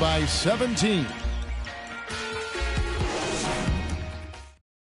 leading by 17.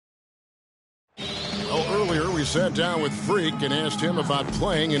 Well, earlier we sat down with Freak and asked him about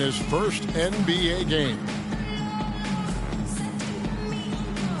playing in his first NBA game.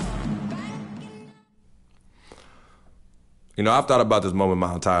 You know, I've thought about this moment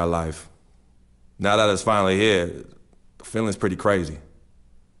my entire life. Now that it's finally here, the feeling's pretty crazy.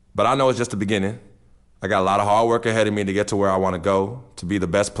 But I know it's just the beginning. I got a lot of hard work ahead of me to get to where I want to go, to be the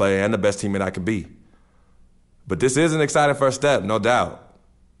best player and the best teammate I can be. But this is an exciting first step, no doubt.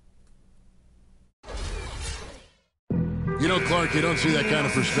 You know, Clark, you don't see that kind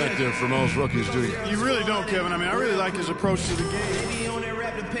of perspective from most rookies, do you? You really don't, Kevin. I mean, I really like his approach to the game. Baby on that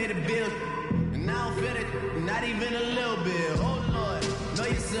rap to pay the bill. And I don't feel it, not even a little bit. Oh, Lord, know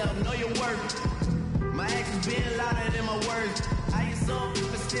yourself, know your worth. My actions being louder than my words. I ain't so,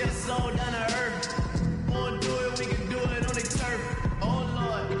 but still so down to earth. Wanna do it, we can do it on the turf. Oh,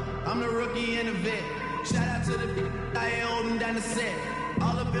 Lord, I'm the rookie and the vet. Shout out to the I ain't holding down the set.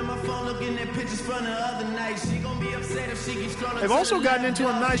 All up in my phone looking at pictures from the other night. She gonna be upset if she keeps scrolling. They've also gotten into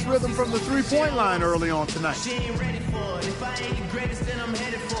a nice rhythm from the three-point line early on tonight. She ain't ready for it. If I ain't the greatest, then I'm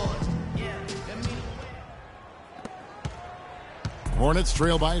headed for it. Yeah, that mean Hornets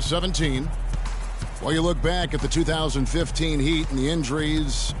trail by 17. Well, you look back at the 2015 Heat, and the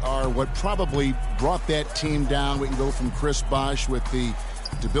injuries are what probably brought that team down. We can go from Chris Bosh with the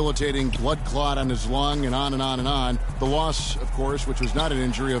debilitating blood clot on his lung and on and on and on. The loss, of course, which was not an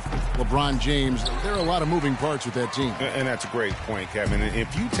injury, of LeBron James. There are a lot of moving parts with that team. And that's a great point, Kevin.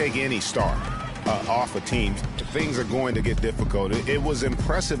 If you take any star off a team, things are going to get difficult. It was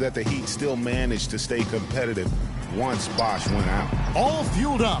impressive that the Heat still managed to stay competitive once Bosh went out. All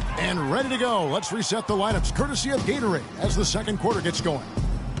fueled up and ready to go. Let's reset the lineups courtesy of Gatorade as the second quarter gets going.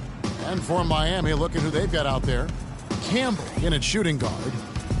 And for Miami, look at who they've got out there. Campbell in at shooting guard.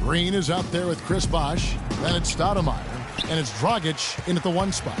 Green is out there with Chris Bosh. Then it's Stoudemire. And it's Dragic in at the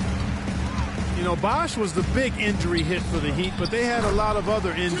one spot. You know, Bosh was the big injury hit for the Heat, but they had a lot of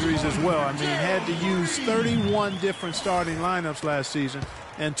other injuries as well. I mean, had to use 31 different starting lineups last season,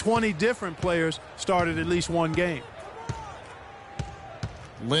 and 20 different players started at least one game.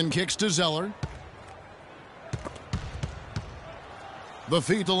 Lynn kicks to Zeller. The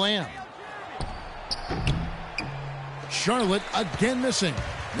feed to Lamb. Charlotte again missing.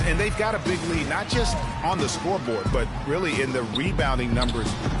 And they've got a big lead, not just on the scoreboard, but really in the rebounding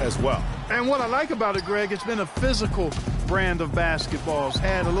numbers as well. And what I like about it, Greg, it's been a physical brand of basketball. It's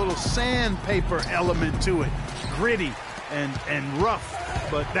had a little sandpaper element to it. Gritty and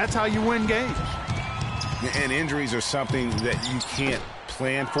rough, but that's how you win games. And injuries are something that you can't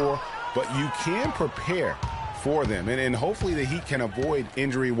plan for, but you can prepare for them. And hopefully the Heat can avoid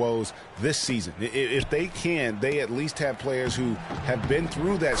injury woes this season. If they can, they at least have players who have been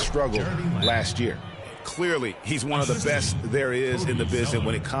through that struggle last year. Clearly, he's one of the best there is in the business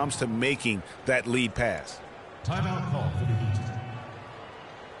when it comes to making that lead pass. Timeout call for the Heat.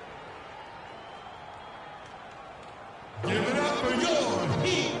 Give it up for your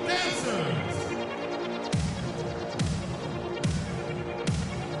Heat dancers.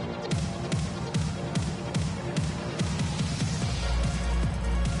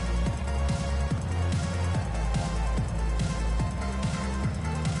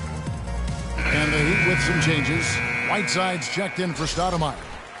 And the Heat with some changes. Whiteside's checked in for Stoudemire.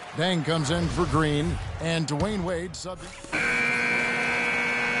 Dang comes in for Green. And Dwayne Wade subbed in.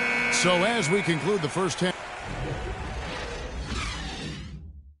 So as we conclude the first 10.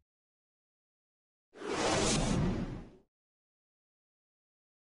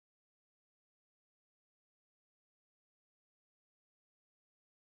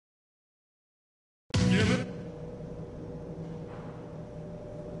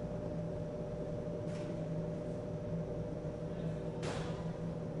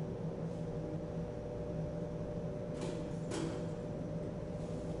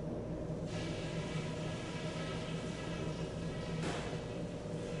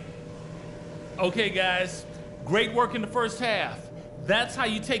 Okay, guys, great work in the first half. That's how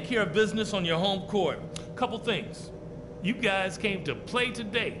you take care of business on your home court. Couple things. You guys came to play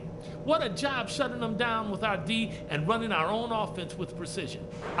today. What a job shutting them down with our D and running our own offense with precision.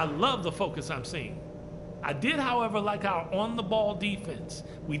 I love the focus I'm seeing. I did, however, like our on-the-ball defense.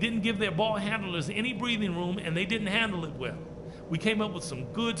 We didn't give their ball handlers any breathing room, and they didn't handle it well. We came up with some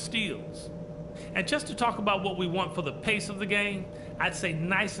good steals. And just to talk about what we want for the pace of the game, I'd say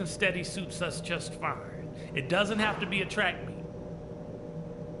nice and steady suits us just fine. It doesn't have to be a track meet.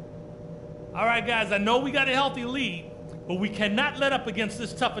 All right, guys, I know we got a healthy lead, but we cannot let up against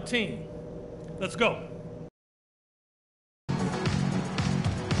this tougher team. Let's go.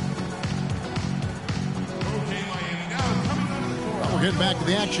 We'll get back to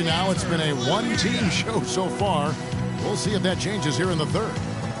the action now. It's been a one-team show so far. We'll see if that changes here in the third.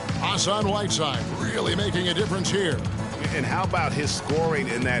 Hassan Whiteside really making a difference here. And how about his scoring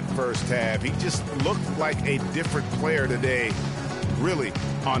in that first half? He just looked like a different player today. Really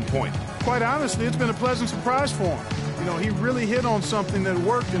on point. Quite honestly, it's been a pleasant surprise for him. You know, he really hit on something that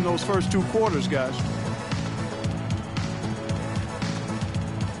worked in those first two quarters, guys.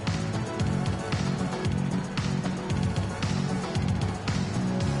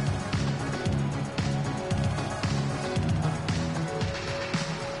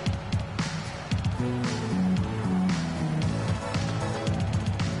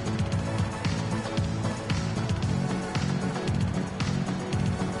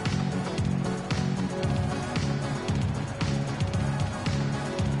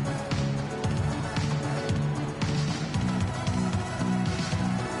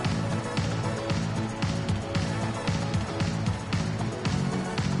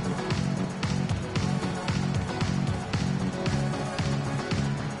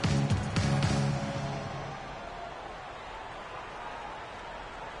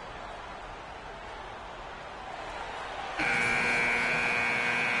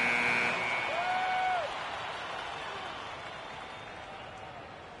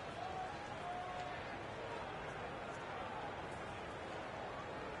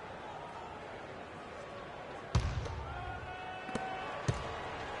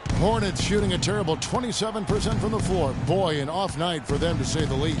 Hornets shooting a terrible 27% from the floor. Boy, an off night for them to say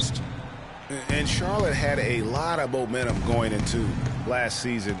the least. And Charlotte had a lot of momentum going into last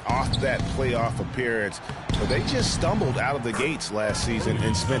season off that playoff appearance. But they just stumbled out of the gates last season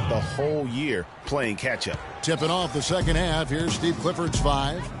and spent the whole year playing catch-up. Tipping off the second half, here's Steve Clifford's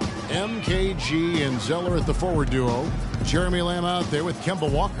 5. MKG and Zeller at the forward duo. Jeremy Lamb out there with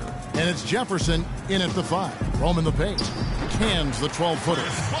Kemba Walker. And it's Jefferson in at the 5. Roman the paint. Cans the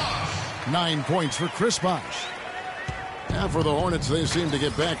 12-footer. 9 points for Chris Bosh. Now for the Hornets, they seemed to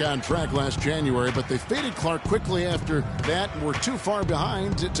get back on track last January, but they faded Clark quickly after that and were too far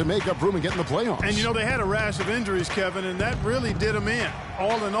behind to make up room and get in the playoffs. And, you know, they had a rash of injuries, Kevin, and that really did them in.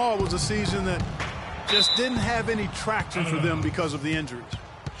 All in all, it was a season that just didn't have any traction for them because of the injuries.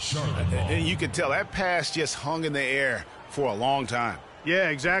 And you could tell that pass just hung in the air for a long time. Yeah,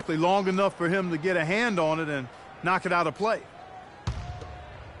 exactly. Long enough for him to get a hand on it and knock it out of play.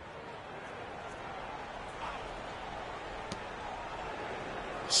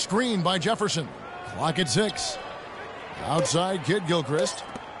 Screen by Jefferson. Clock at 6. Outside Kid Gilchrist.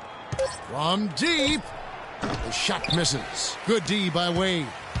 From deep. The shot misses. Good D by Wade.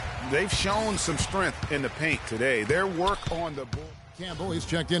 They've shown some strength in the paint today. Their work on the board. Campbell, he's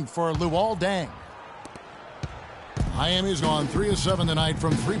checked in for Luol Deng. Miami's gone 3 of 7 tonight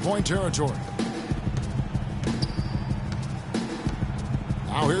from three-point territory.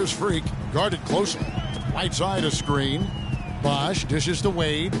 Now here's Freak. Guarded closely. Right side a screen. Bosh dishes to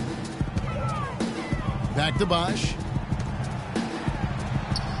Wade. Back to Bosh.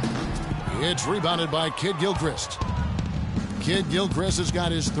 It's rebounded by Kid Gilchrist. Kid Gilchrist has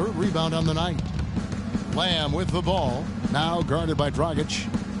got his 3rd rebound on the night. Lamb with the ball. Now guarded by Dragic.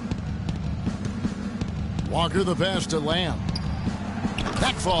 Walker the pass to Lamb.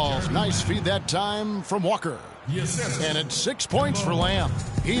 That falls. Nice feed that time from Walker. And it's 6 points for Lamb.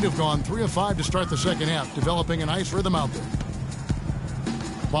 He'd have gone 3 of 5 to start the second half, developing a nice rhythm out there.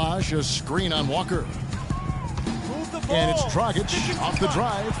 Bosh, a screen on Walker. And it's Dragic off the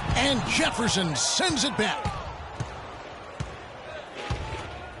drive. And Jefferson sends it back.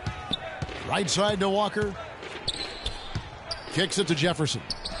 Right side to Walker. Kicks it to Jefferson.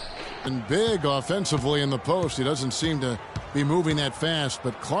 And big offensively in the post. He doesn't seem to be moving that fast,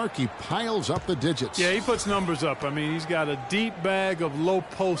 but Clark, he piles up the digits. Yeah, he puts numbers up. I mean, he's got a deep bag of low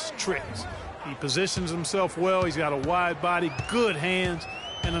post tricks. He positions himself well. He's got a wide body, good hands,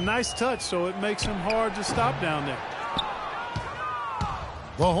 and a nice touch, so it makes him hard to stop down there.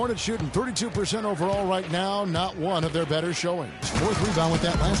 The Hornets shooting 32% overall right now. Not one of their better showings. 4th rebound with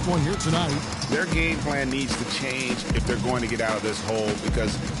that last one here tonight. Their game plan needs to change if they're going to get out of this hole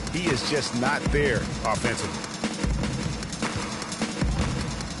because he is just not there offensively.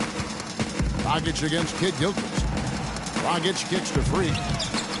 Dragic against Kid Gilchrist. Dragic kicks to Freak.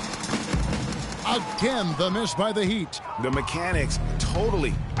 Again, the miss by the Heat. The mechanics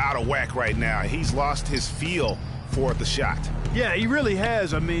totally out of whack right now. He's lost his feel for the shot. Yeah, he really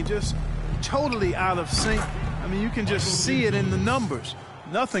has. I mean, just totally out of sync. I mean, you can just see it in the numbers.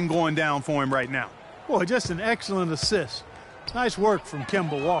 Nothing going down for him right now. Boy, just an excellent assist. Nice work from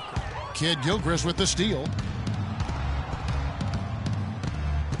Kemba Walker. Kid Gilchrist with the steal.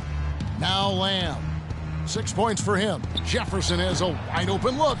 Now Lamb. 6 points for him. Jefferson has a wide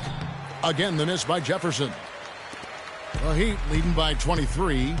open look. Again, the miss by Jefferson. The Heat leading by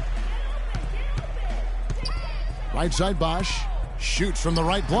 23. Right side Bosh. Shoots from the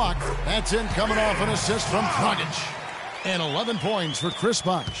right block. That's in, coming off an assist from Dragic. And 11 points for Chris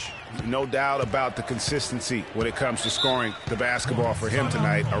Bosh. No doubt about the consistency when it comes to scoring the basketball for him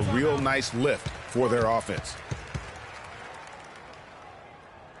tonight. A real nice lift for their offense.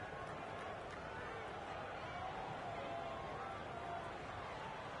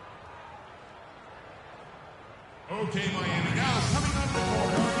 Okay, Miami. Now coming up the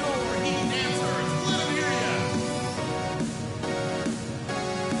court, your Heat dancers. Let them hear ya.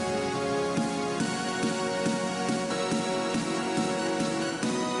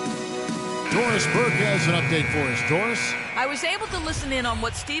 Doris Burke has an update for us. Doris? I was able to listen in on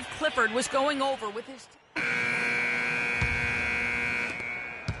what Steve Clifford was going over with his team.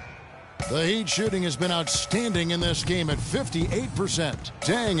 The Heat shooting has been outstanding in this game at 58%.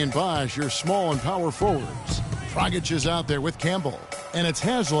 Deng and Bosh, your small and power forwards. Dragic is out there with Campbell. And it's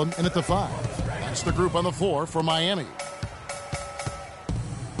Haslam in at the 5. That's the group on the floor for Miami.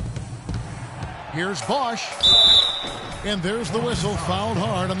 Here's Bosh. And there's the whistle. Fouled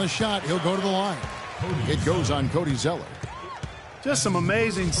hard on the shot. He'll go to the line. It goes on Cody Zeller. Just some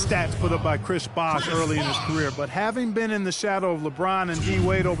amazing stats put up by Chris Bosh early in his career. But having been in the shadow of LeBron and D.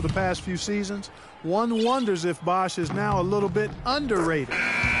 Wade over the past few seasons, one wonders if Bosh is now a little bit underrated.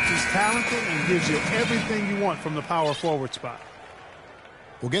 He's talented and gives you everything you want from the power forward spot.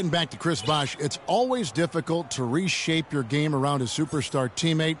 Well, getting back to Chris Bosh, it's always difficult to reshape your game around a superstar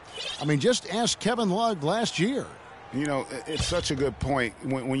teammate. I mean, just ask Kevin Love last year. You know, it's such a good point.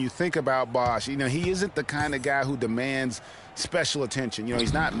 When you think about Bosh, you know, he isn't the kind of guy who demands special attention. You know,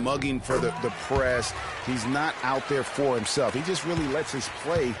 he's not mugging for the press. He's not out there for himself. He just really lets his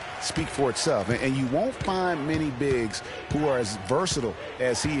play speak for itself. And you won't find many bigs who are as versatile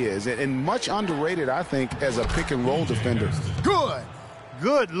as he is. And much underrated, I think, as a pick-and-roll defender.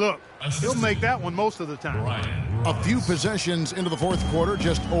 Good look. He'll make that one most of the time. A few possessions into the fourth quarter,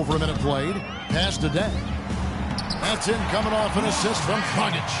 just over a minute played. Pass to Day. That's in, coming off an assist from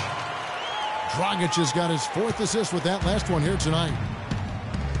Dragic. Dragic has got his fourth assist with that last one here tonight.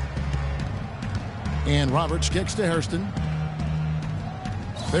 And Roberts kicks to Hairston.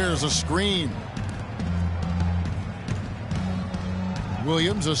 There's a screen.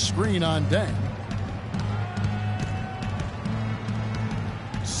 Williams, a screen on Day.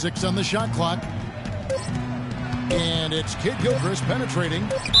 6 on the shot clock. And it's Kid Gilchrist penetrating.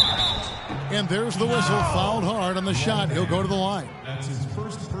 And there's the whistle. Fouled hard on the shot. He'll go to the line. That's his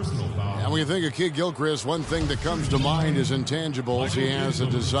first personal foul. And when you think of Kid Gilchrist, one thing that comes to mind is intangibles. He has a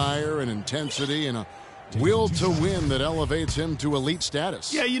desire and intensity and a will to win that elevates him to elite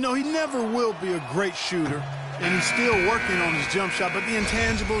status. Yeah, you know, he never will be a great shooter, and he's still working on his jump shot. But the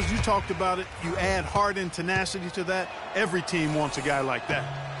intangibles, you talked about it, you add heart and tenacity to that. Every team wants a guy like that.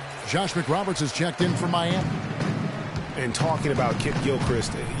 Josh McRoberts has checked in for Miami. And talking about Kid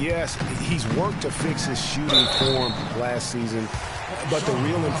Gilchrist, yes, he's worked to fix his shooting form last season, but the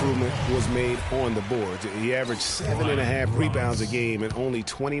real improvement was made on the boards. He averaged 7.5 rebounds a game in only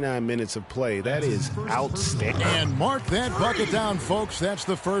 29 minutes of play. That is outstanding. And mark that bucket down, folks. That's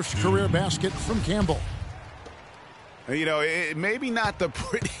the first career basket from Campbell. You know, it maybe not the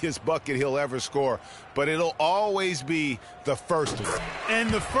prettiest bucket he'll ever score, but it'll always be the first one. And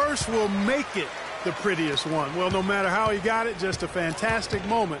the first will make it the prettiest one. Well, no matter how he got it, just a fantastic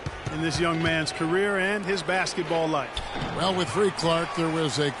moment in this young man's career and his basketball life. Well, with Freak Clark, there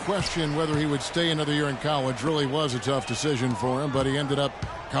was a question whether he would stay another year in college. Really was a tough decision for him, but he ended up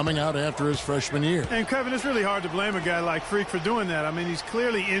coming out after his freshman year. And, Kevin, it's really hard to blame a guy like Freak for doing that. I mean, he's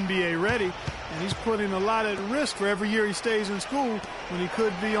clearly NBA ready, and he's putting a lot at risk for every year he stays in school when he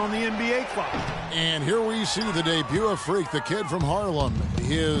could be on the NBA clock. And here we see the debut of Freak, the kid from Harlem.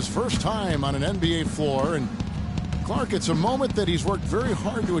 His first time on an NBA floor. And, Clark, it's a moment that he's worked very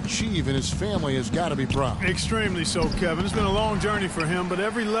hard to achieve, and his family has got to be proud. Extremely so, Kevin. It's been a long journey for him, but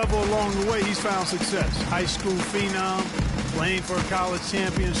every level along the way, he's found success. High school phenom, playing for a college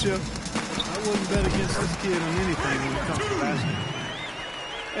championship. I wouldn't bet against this kid on anything when it comes to basketball.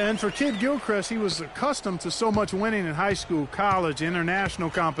 And for Kid Gilchrist, he was accustomed to so much winning in high school, college, international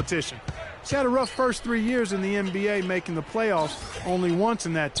competition. He's had a rough first 3 years in the NBA, making the playoffs only once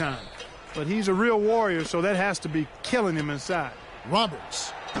in that time. But he's a real warrior, so that has to be killing him inside.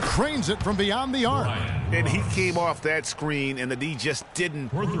 Roberts cranes it from beyond the arc. And he came off that screen, and the D just didn't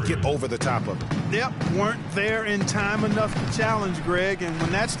get over the top of it. Yep, weren't there in time enough to challenge Greg, and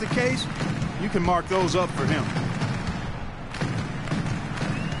when that's the case, you can mark those up for him.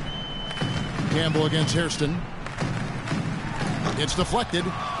 Campbell against Hairston. It's deflected.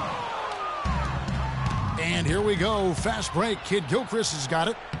 And here we go. Fast break. Kid Gilchrist has got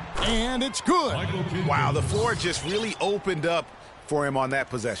it. And it's good. Wow, the floor just really opened up for him on that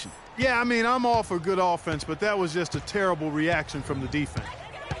possession. Yeah, I mean, I'm all for good offense, but that was just a terrible reaction from the defense.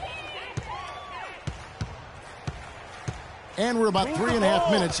 And we're about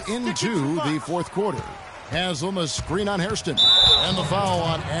 3.5 minutes into the fourth quarter. Haslam, a screen on Hairston. And the foul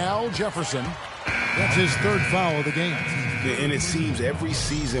on Al Jefferson. That's his third foul of the game. And it seems every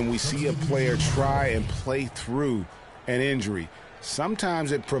season we see a player try and play through an injury.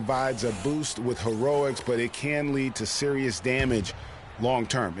 Sometimes it provides a boost with heroics, but it can lead to serious damage long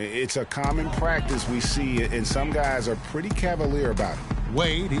term. It's a common practice we see, and some guys are pretty cavalier about it.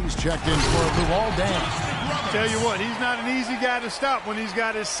 Wade, he's checked in for the wall dance. Tell you what, he's not an easy guy to stop when he's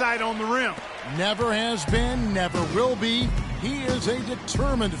got his sight on the rim. Never has been, never will be. He is a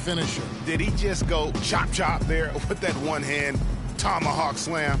determined finisher. Did he just go chop chop there with that one hand tomahawk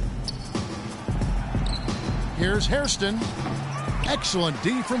slam? Here's Hairston. Excellent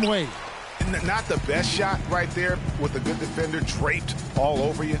D from Wade. Not the best shot right there with a good defender draped all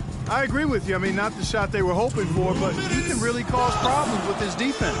over you. I agree with you. I mean, not the shot they were hoping for, but he can really cause problems with his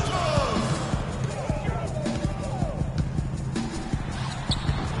defense.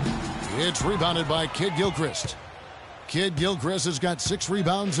 It's rebounded by Kid Gilchrist. Kid Gilchrist has got 6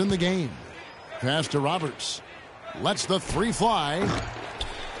 rebounds in the game. Pass to Roberts. Lets the three fly.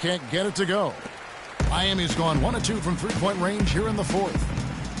 can't get it to go. Miami's gone 1 of 2 from three-point range here in the fourth.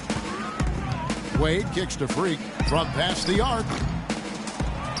 Wade kicks to Freak from past the arc.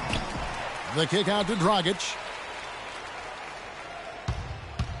 The kick out to Dragic.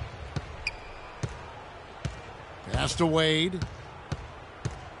 Pass to Wade.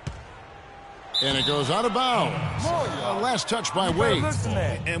 And it goes out of bounds. Last touch by Wade.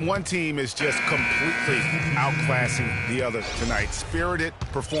 And one team is just completely outclassing the other tonight. Spirited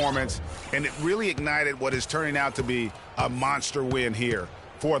performance, and it really ignited what is turning out to be a monster win here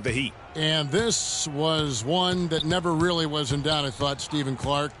for the Heat. And this was one that never really was in doubt, I thought, Stephen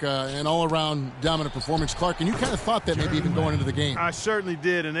Clark. An all-around dominant performance. Clark, and you kind of thought that maybe even going into the game. I certainly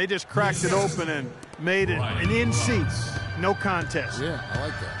did, and they just cracked it open and made it an in-seat. No contest. Yeah, I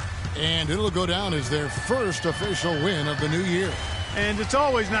like that. And it'll go down as their first official win of the new year. And it's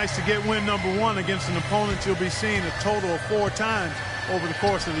always nice to get win number 1 against an opponent you'll be seeing a total of 4 times over the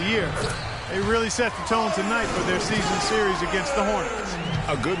course of the year. They really set the tone tonight for their season series against the Hornets.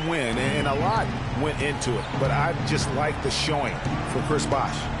 A good win, and a lot went into it, but I just like the showing for Chris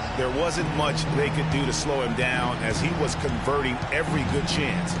Bosh. There wasn't much they could do to slow him down as he was converting every good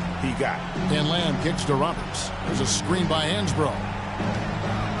chance he got. And Lamb kicks to Roberts. There's a screen by Hansbrough.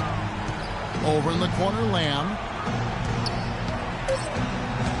 Over in the corner, Lamb.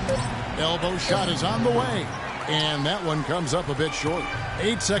 Elbow shot is on the way. And that one comes up a bit short.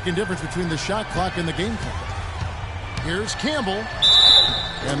 8-second difference between the shot clock and the game clock. Here's Campbell.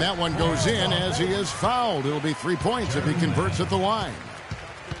 And that one goes in as he is fouled. It'll be 3 points if he converts at the line.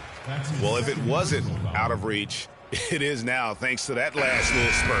 Well, if it wasn't out of reach, it is now thanks to that last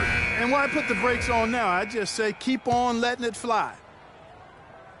little spurt. And why put the brakes on now? I just say keep on letting it fly.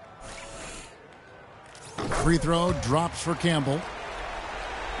 Free throw drops for Campbell.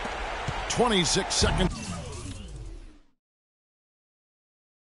 26 seconds.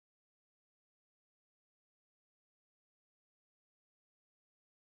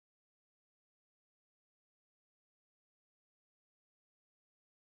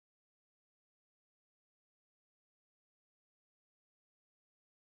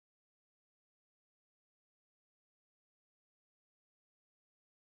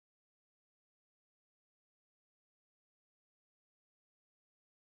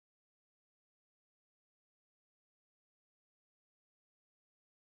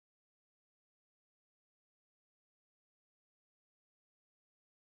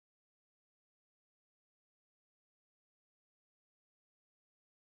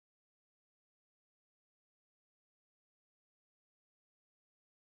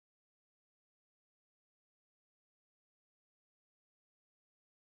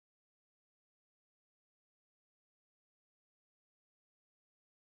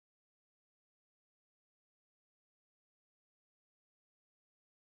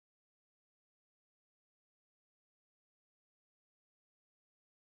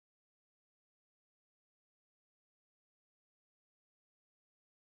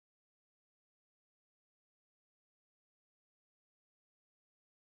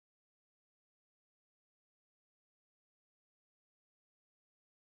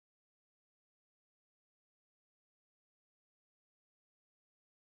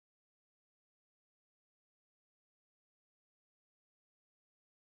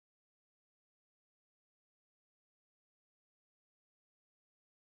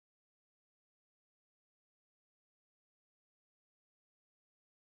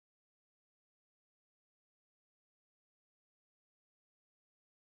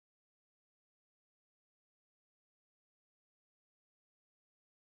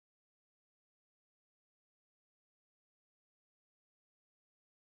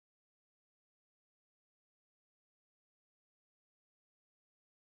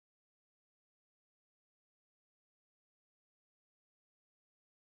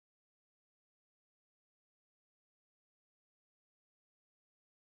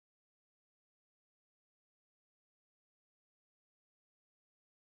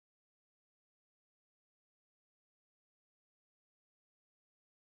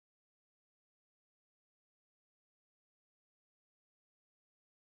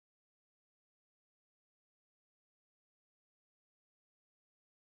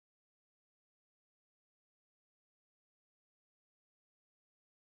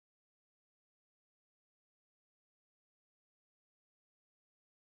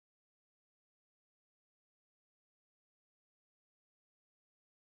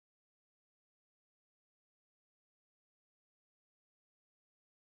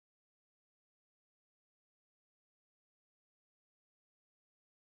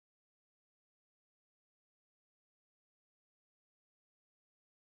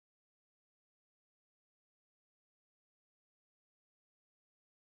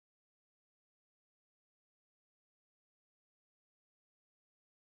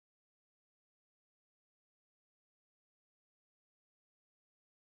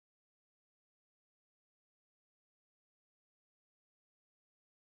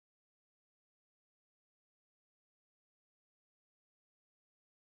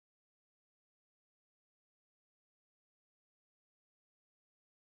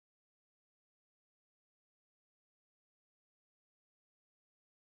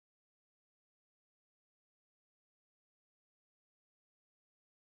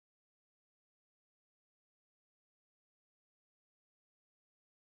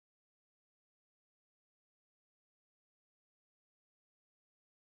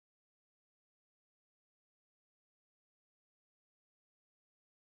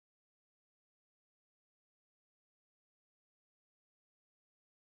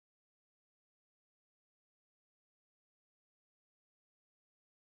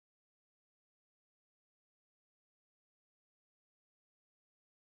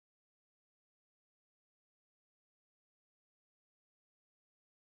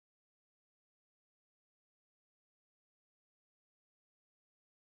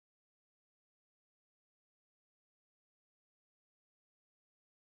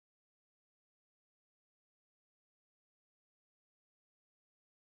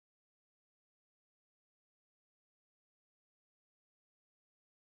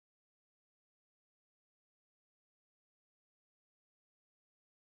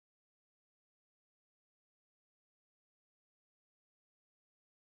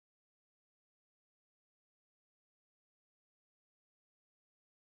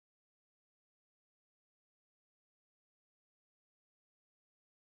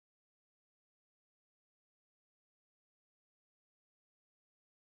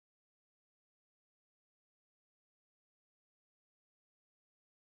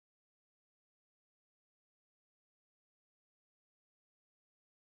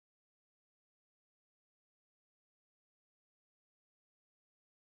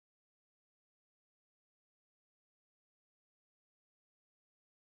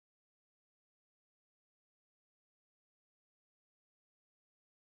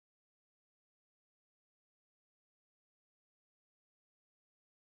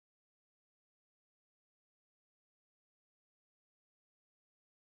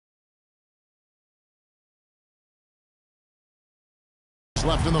 minutes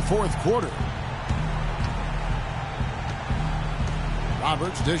left in the fourth quarter.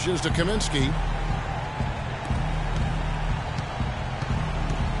 Roberts dishes to Kaminsky.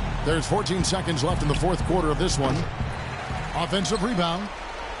 There's 14 seconds left in the fourth quarter of this one. Offensive rebound.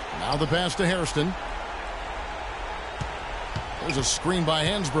 Now the pass to Hairston. There's a screen by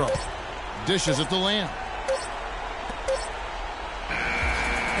Hansbrough. Dishes it to Lamb.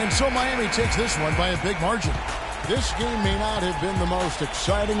 And so Miami takes this one by a big margin. This game may not have been the most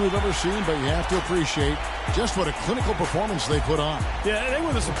exciting we've ever seen, but you have to appreciate just what a clinical performance they put on. Yeah, they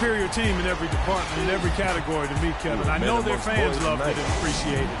were the superior team in every department, in every category to me, Kevin. I know their fans loved it and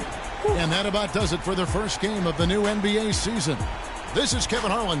appreciated it. And that about does it for the first game of the new NBA season. This is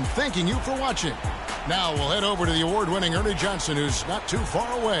Kevin Harlan thanking you for watching. Now we'll head over to the award-winning Ernie Johnson, who's not too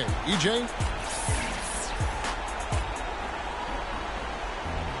far away. EJ?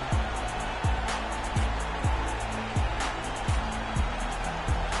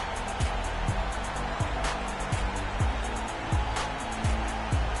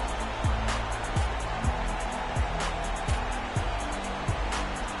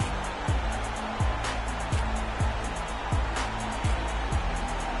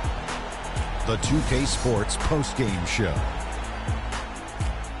 The 2K Sports postgame show.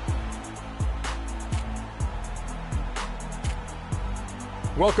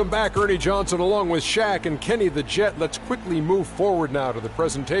 Welcome back, Ernie Johnson along with Shaq and Kenny the Jet. Let's quickly move forward now to the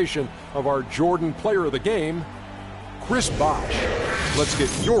presentation of our Jordan Player of the Game, Chris Bosh. Let's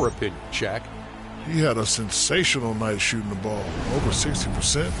get your opinion, Shaq. He had a sensational night shooting the ball. Over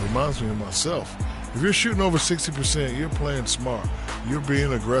 60% reminds me of myself. If you're shooting over 60%, you're playing smart. You're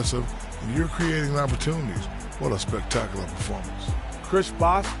being aggressive, and you're creating opportunities. What a spectacular performance. Chris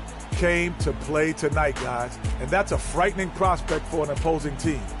Bosh came to play tonight, guys, and that's a frightening prospect for an opposing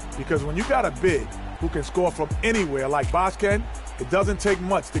team, because when you got a big who can score from anywhere like Bosh can, it doesn't take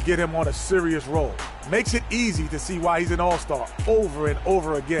much to get him on a serious roll. Makes it easy to see why he's an all-star over and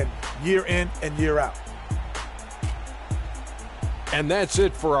over again, year in and year out. And that's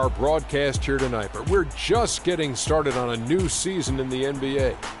it for our broadcast here tonight. But we're just getting started on a new season in the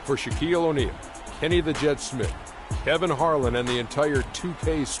NBA. For Shaquille O'Neal, Kenny the Jet Smith, Kevin Harlan, and the entire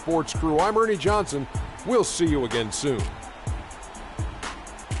 2K Sports crew, I'm Ernie Johnson. We'll see you again soon.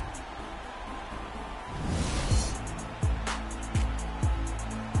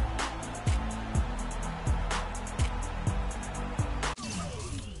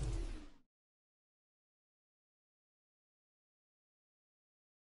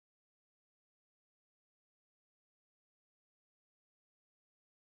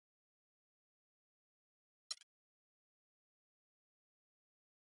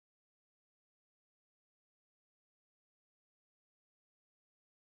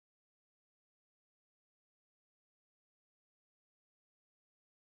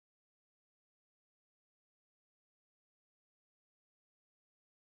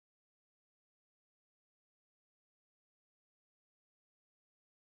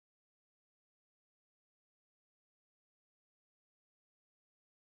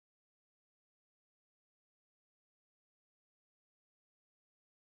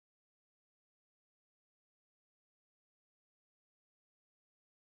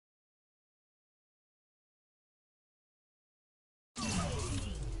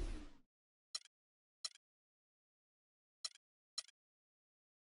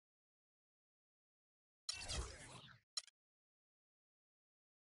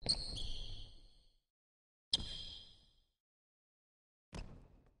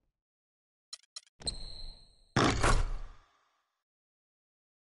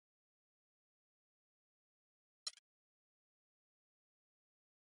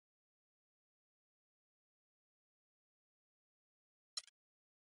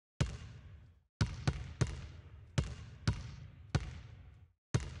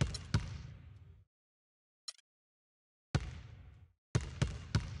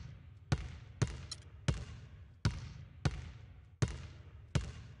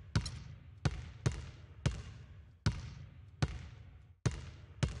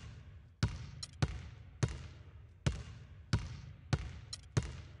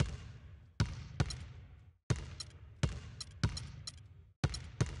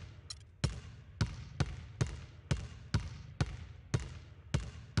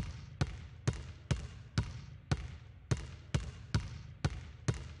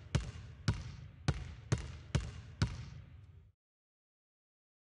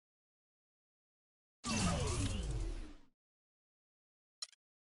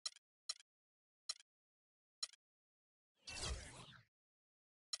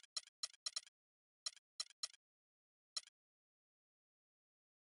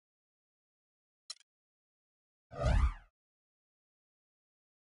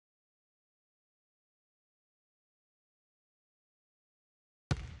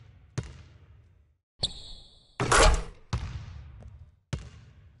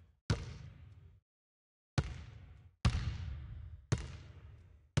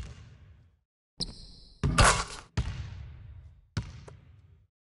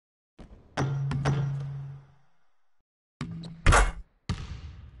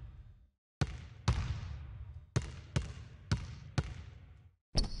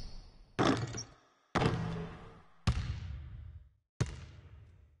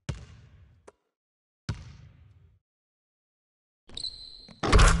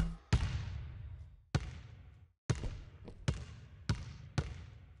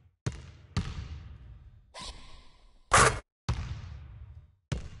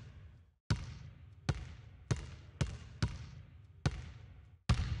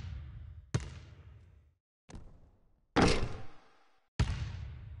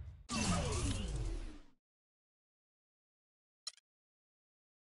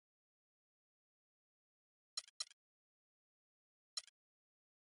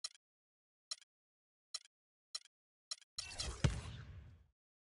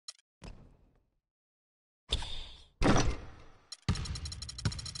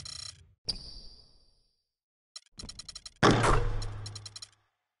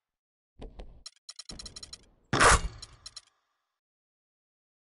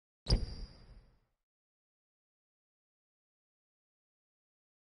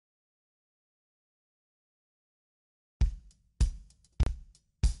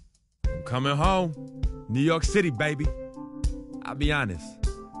 I'm coming home. New York City, baby. I'll be honest,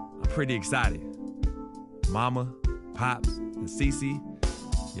 I'm pretty excited. Mama, Pops, and Cece,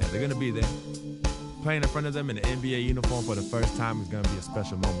 yeah, they're gonna be there. Playing in front of them in the NBA uniform for the first time is gonna be a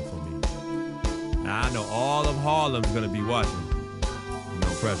special moment for me. Now, I know all of Harlem's gonna be watching. No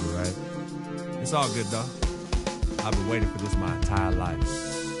pressure, right? It's all good, though. I've been waiting for this my entire life.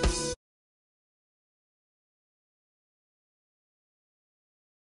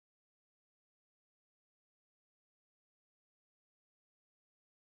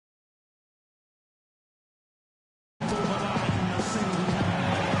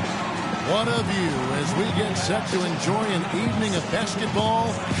 What a view as we get set to enjoy an evening of basketball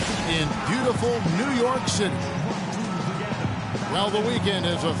in beautiful New York City. Well, the weekend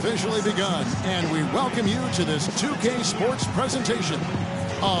has officially begun, and we welcome you to this 2K Sports presentation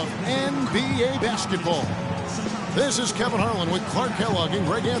of NBA basketball. This is Kevin Harlan with Clark Kellogg and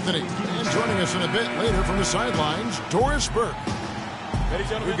Greg Anthony. And joining us in a bit later from the sidelines, Doris Burke.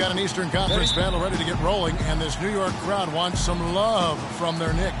 We've got an Eastern Conference battle ready to get rolling, and this New York crowd wants some love from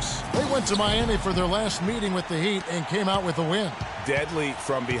their Knicks. They went to Miami for their last meeting with the Heat and came out with a win. Deadly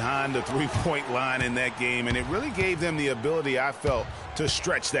from behind the three-point line in that game, and it really gave them the ability, I felt, to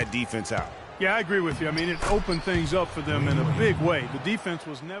stretch that defense out. Yeah, I agree with you. I mean, it opened things up for them in a big way. The defense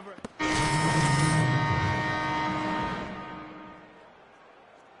was never...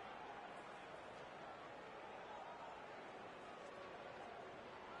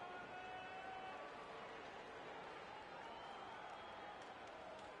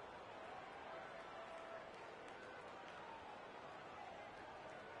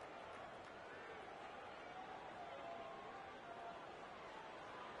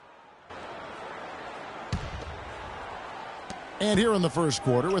 And here in the first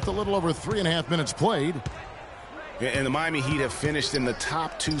quarter, with a little over 3.5 minutes played. And the Miami Heat have finished in the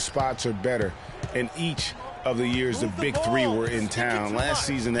top 2 spots or better in each of the years the big 3 were in town. Last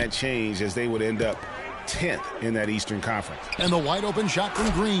season that changed as they would end up 10th in that Eastern Conference. And the wide open shot from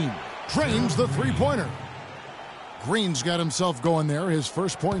Green drains the three-pointer. Green's got himself going there, his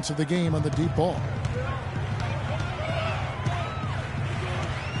first points of the game on the deep ball.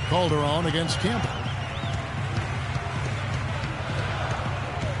 Calderon against Campbell.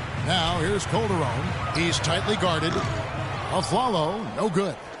 Now here's Calderon. He's tightly guarded. Aflalo, no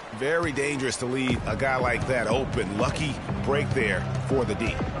good. Very dangerous to leave a guy like that open. Lucky break there for the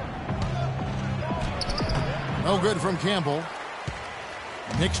D. No good from Campbell.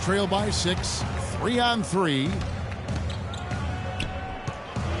 Knicks trail by 6. 3-on-3.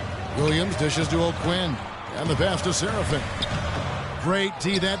 Williams dishes to O'Quinn. And the pass to Seraphin. Great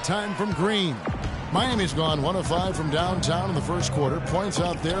D that time from Green. Miami's gone 1 of 5 from downtown in the first quarter. Points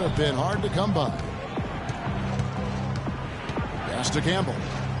out there have been hard to come by. Pass to Campbell.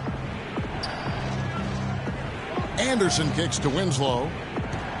 Anderson kicks to Winslow.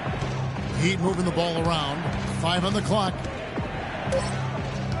 Heat moving the ball around. 5 on the clock.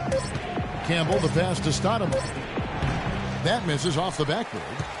 Campbell, the pass to Stoudemire. That misses off the backboard.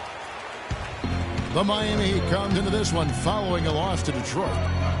 The Miami Heat comes into this one following a loss to Detroit.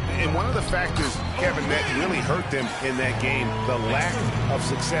 And one of the factors, Kevin, that really hurt them in that game, the lack of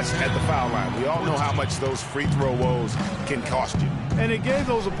success at the foul line. We all know how much those free throw woes can cost you. And it gave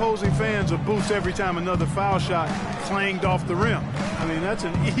those opposing fans a boost every time another foul shot clanged off the rim. I mean, that's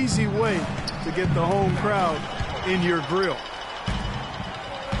an easy way to get the home crowd in your grill.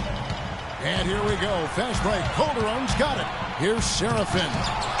 And here we go. Fast break. Calderon's got it. Here's Seraphin.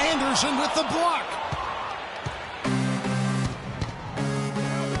 Anderson with the block.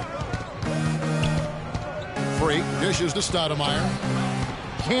 Freak dishes to Stoudemire.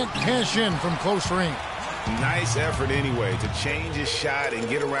 Can't cash in from close range. Nice effort anyway to change his shot and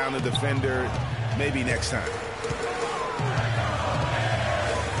get around the defender maybe next time.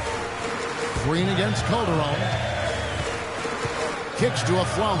 Green against Calderon. Kicks to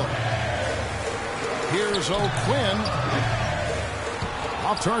Aflalo. Here's O'Quinn.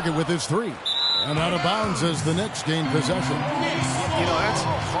 Off target with his 3. And out of bounds as the Knicks gain possession. You know, that's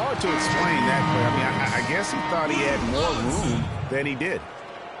hard to explain that play. I mean, I guess he thought he had more room than he did.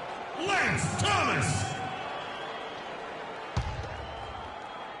 Lance Thomas.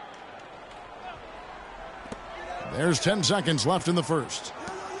 There's 10 seconds left in the first.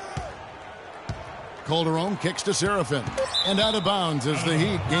 Calderon kicks to Seraphin. And out of bounds as the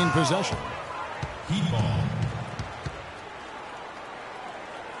Heat gain possession. Heat ball.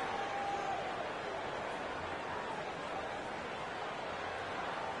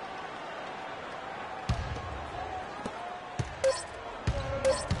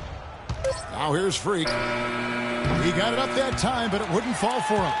 Now here's Freak. He got it up that time, but it wouldn't fall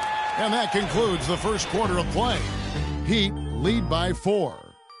for him. And that concludes the first quarter of play. Heat lead by 4.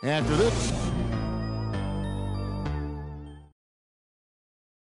 After this.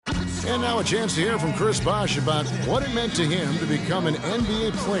 And now a chance to hear from Chris Bosh about what it meant to him to become an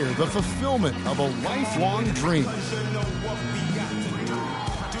NBA player, the fulfillment of a lifelong dream.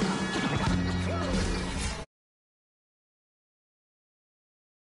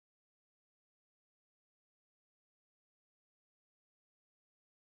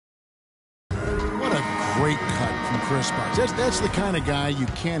 What a great cut from Chris Bosh. That's the kind of guy you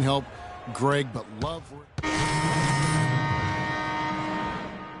can't help, Greg, but love.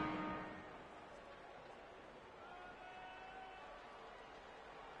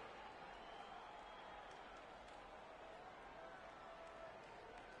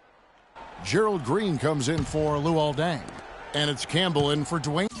 Gerald Green comes in for Luol Deng. And it's Campbell in for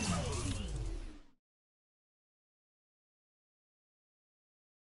Dwayne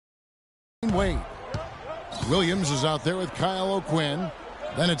Wade. Williams is out there with Kyle O'Quinn.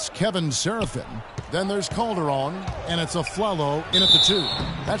 Then it's Kevin Seraphin. Then there's Calderon. And it's Aflalo in at the 2.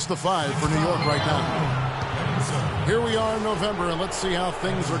 That's the 5 for New York right now. Here we are in November, and let's see how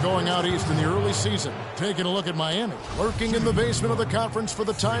things are going out east in the early season. Taking a look at Miami. Lurking in the basement of the conference for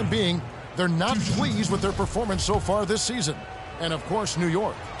the time being. They're not pleased with their performance so far this season. And, of course, New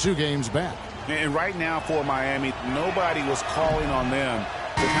York, 2 games back. And right now for Miami, nobody was calling on them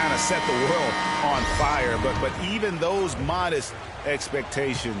to kind of set the world on fire. But even those modest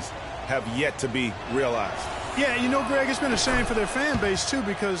expectations have yet to be realized. Yeah, you know, Greg, it's been a shame for their fan base, too,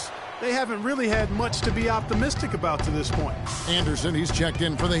 because they haven't really had much to be optimistic about to this point. Anderson, he's checked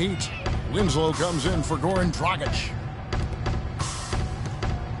in for the Heat. Winslow comes in for Goran Dragic.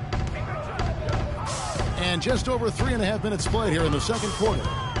 And just over 3.5 minutes played here in the second quarter.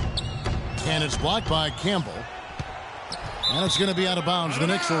 And it's blocked by Campbell. And it's going to be out of bounds. The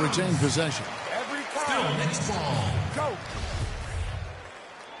Knicks will retain possession. Still Knicks ball. Go.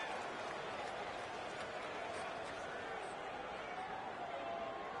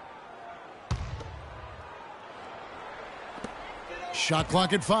 Shot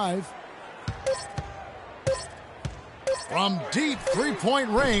clock at 5. From deep three-point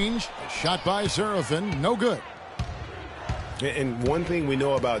range, shot by Seraphin, no good. And one thing we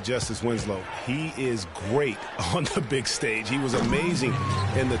know about Justice Winslow, he is great on the big stage. He was amazing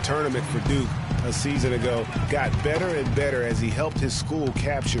in the tournament for Duke a season ago. Got better and better as he helped his school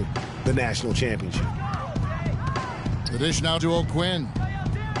capture the national championship. The dish now to O'Quinn.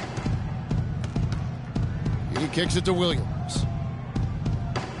 He kicks it to Williams.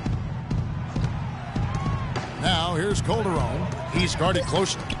 Now here's Calderon. He's guarded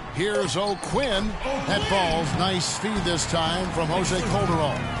closely. Here's O'Quinn. That falls. Nice feed this time from Jose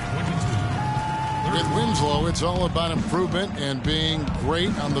Calderon. With Winslow, it's all about improvement and being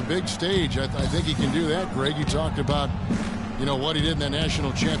great on the big stage. I think he can do that, Greg. You talked about, you know, what he did in that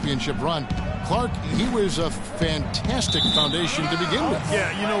national championship run. Clark, he was a fantastic foundation to begin with.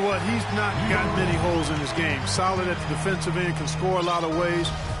 Yeah, you know what? He's not got many holes in his game. Solid at the defensive end, can score a lot of ways,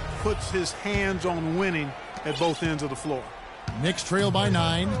 puts his hands on winning at both ends of the floor. Knicks trail by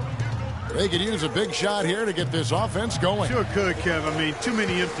 9. They could use a big shot here to get this offense going. Sure could, Kev. I mean, too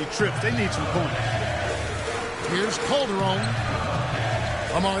many empty trips. They need some points. Here's Calderon.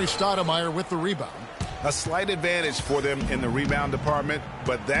 Amari Stoudemire with the rebound. A slight advantage for them in the rebound department,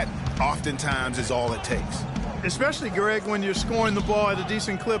 but that oftentimes is all it takes. Especially, Greg, when you're scoring the ball at a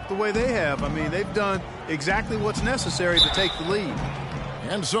decent clip the way they have. I mean, they've done exactly what's necessary to take the lead.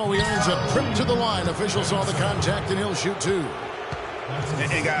 And so he earns a trip to the line. Officials saw the contact, and he'll shoot 2.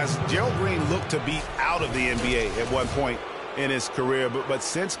 And guys, Gerald Green looked to be out of the NBA at one point in his career, but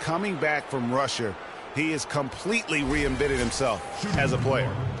since coming back from Russia, he has completely reinvented himself as a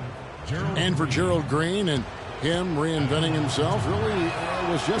player. And for Gerald Green and him reinventing himself, really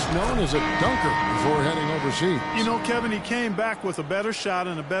was just known as a dunker before heading overseas. You know, Kevin, he came back with a better shot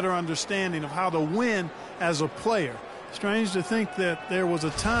and a better understanding of how to win as a player. Strange to think that there was a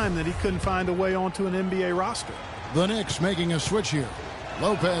time that he couldn't find a way onto an NBA roster. The Knicks making a switch here.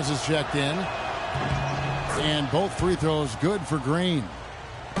 Lopez is checked in. And both free throws good for Green.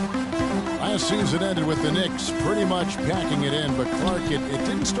 Last season ended with the Knicks pretty much packing it in, but Clark, it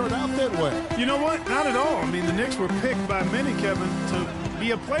didn't start out that way. You know what? Not at all. I mean, the Knicks were picked by many, Kevin, to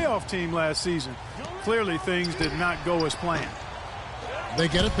be a playoff team last season. Clearly, things did not go as planned. They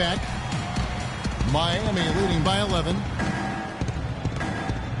get it back. Miami leading by 11.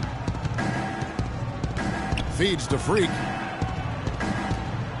 Feeds to Freak.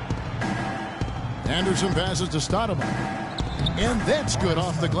 Anderson passes to Stoudemire. And that's good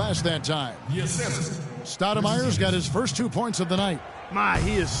off the glass that time. Yes, Stoudemire's got his first 2 points of the night. My,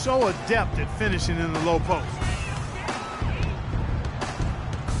 he is so adept at finishing in the low post.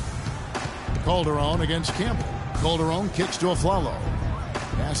 Calderon against Campbell. Calderon kicks to Aflalo.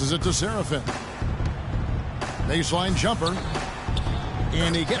 Passes it to Serafin. Baseline jumper.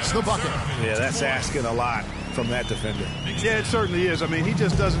 And he gets the bucket. Yeah, that's asking a lot from that defender. Yeah, it certainly is. I mean, he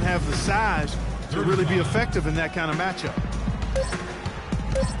just doesn't have the size to really be effective in that kind of matchup.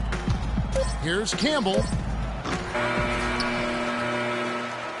 Here's Campbell.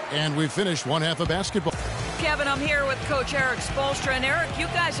 And we finished one half of basketball. Kevin, I'm here with Coach Eric Spoelstra. And Eric, you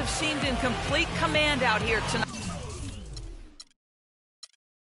guys have seemed in complete command out here tonight.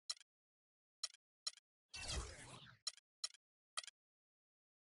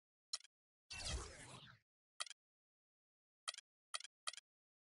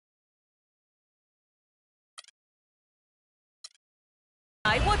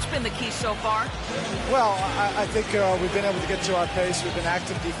 What's been the key so far? Well, I think we've been able to get to our pace. We've been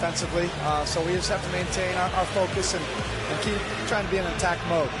active defensively, so we just have to maintain our focus and keep trying to be in attack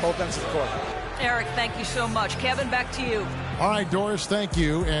mode, both ends of the court. Eric, thank you so much. Kevin, back to you. All right, Doris, thank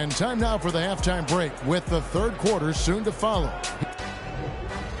you. And time now for the halftime break with the third quarter soon to follow.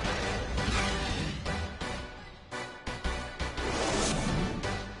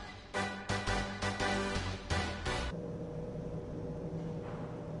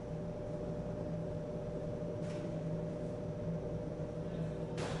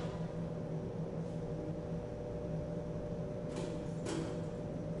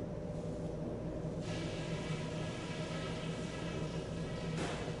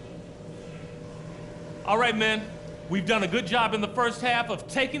 All right, men, we've done a good job in the first half of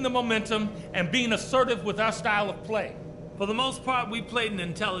taking the momentum and being assertive with our style of play. For the most part, we played an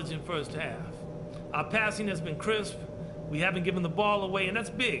intelligent first half. Our passing has been crisp. We haven't given the ball away, and that's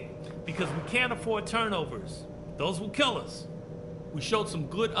big because we can't afford turnovers. Those will kill us. We showed some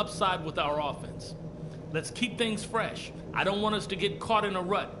good upside with our offense. Let's keep things fresh. I don't want us to get caught in a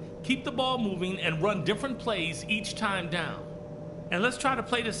rut. Keep the ball moving and run different plays each time down. And let's try to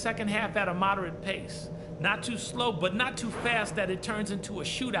play the second half at a moderate pace. Not too slow, but not too fast that it turns into a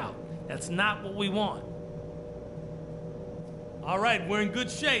shootout. That's not what we want. All right, we're in good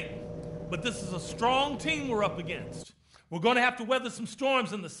shape, but this is a strong team we're up against. We're going to have to weather some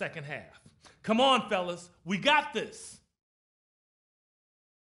storms in the second half. Come on, fellas, we got this.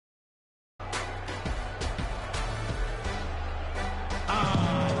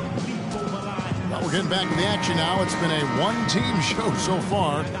 Well, we're getting back to the action now. It's been a one-team show so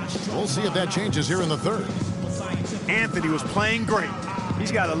far. We'll see if that changes here in the third. Anthony was playing great.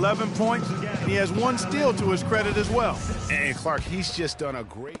 He's got 11 points, and he has 1 steal to his credit as well. And Clark, he's just done a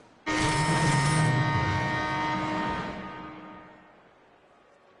great...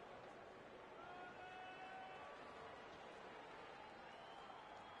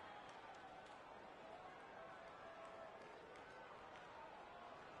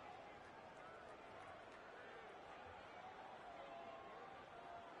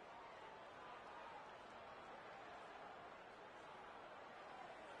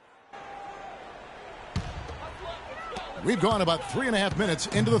 We've gone about 3.5 minutes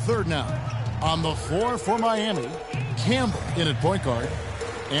into the third now. On the floor for Miami, Campbell in at point guard.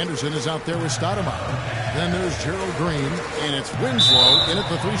 Anderson is out there with Stoudemire. Then there's Gerald Green, and it's Winslow in at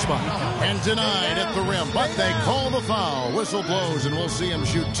the 3 spot. And denied at the rim, but they call the foul. Whistle blows, and we'll see him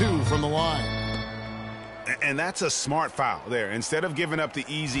shoot 2 from the line. And that's a smart foul there. Instead of giving up the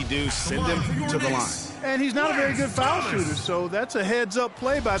easy deuce, send him to the line. And he's not a very good foul shooter, so that's a heads-up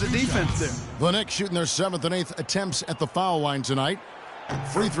play by the defense there. The Knicks shooting their 7th and 8th attempts at the foul line tonight.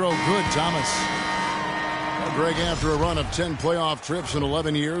 Free throw good, Thomas. Well, Greg, after a run of 10 playoff trips in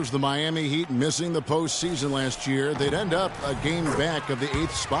 11 years, the Miami Heat missing the postseason last year, they'd end up a game back of the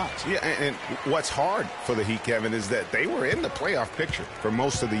 8th spot. Yeah, and what's hard for the Heat, Kevin, is that they were in the playoff picture for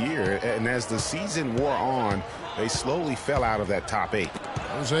most of the year. And as the season wore on, they slowly fell out of that top 8.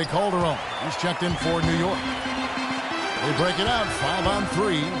 Jose Calderon, he's checked in for New York. They break it out, 5 on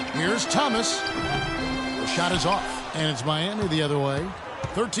 3. Here's Thomas. The shot is off, and it's Miami the other way.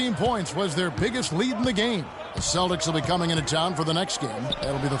 13 points was their biggest lead in the game. The Celtics will be coming into town for the next game.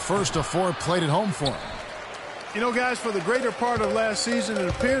 That'll be the first of 4 played at home for them. You know, guys, for the greater part of last season, it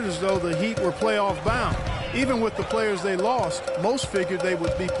appeared as though the Heat were playoff bound. Even with the players they lost, most figured they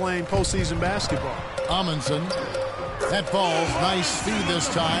would be playing postseason basketball. Amundsen. That falls. Nice feed this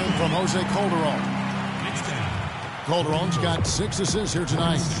time from Jose Calderon. Calderon's got 6 assists here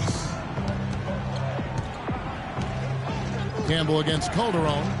tonight. Campbell against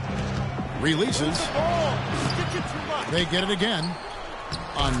Calderon. Releases. They get it again.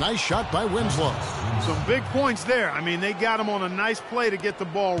 A nice shot by Winslow. Some big points there. I mean, they got him on a nice play to get the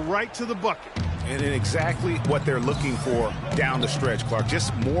ball right to the bucket. And exactly what they're looking for down the stretch, Clark.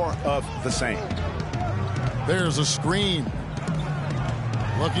 Just more of the same. There's a screen.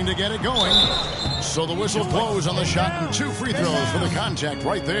 Looking to get it going. So the whistle blows on the shot and 2 free throws for the contact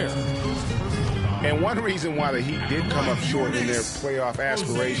right there. And one reason why the Heat did come up short in their playoff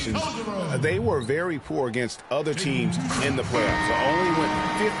aspirations, they were very poor against other teams in the playoffs. So only went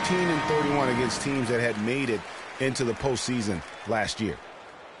 15-31 against teams that had made it into the postseason last year.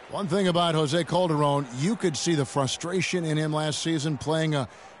 One thing about Jose Calderon, you could see the frustration in him last season, playing a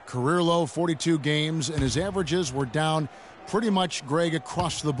career-low 42 games, and his averages were down pretty much, Greg,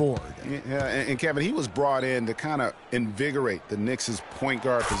 across the board. Yeah, and Kevin, he was brought in to kind of invigorate the Knicks' point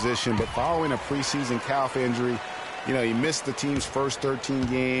guard position, but following a preseason calf injury, you know, he missed the team's first 13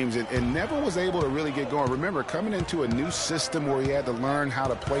 games and never was able to really get going. Remember, coming into a new system where he had to learn how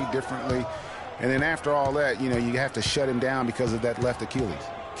to play differently, and then after all that, you know, you have to shut him down because of that left Achilles.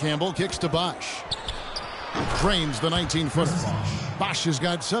 Campbell kicks to Bosch. Drains the 19-footer. Bosch has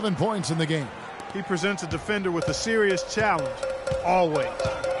got 7 points in the game. He presents a defender with a serious challenge, always.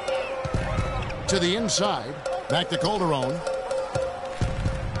 To the inside, back to Calderon.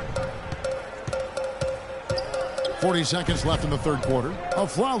 40 seconds left in the third quarter.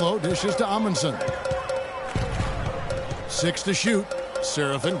 Aflalo dishes to Amundsen. 6 to shoot.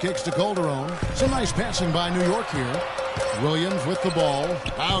 Serafin kicks to Calderon. Some nice passing by New York here. Williams with the ball.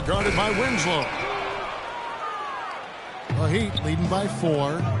 Now guarded by Winslow. The Heat leading by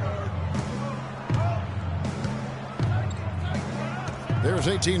 4. There's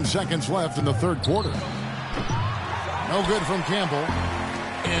 18 seconds left in the third quarter. No good from Campbell.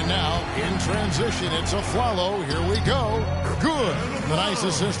 And now, in transition, it's Aflalo. Here we go. Good. The nice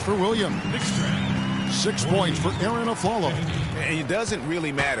assist for Williams. 6 points for Aaron Aflalo. And it doesn't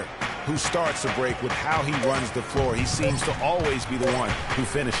really matter who starts the break with how he runs the floor. He seems to always be the one who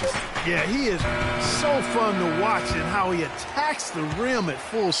finishes. Yeah, he is so fun to watch and how he attacks the rim at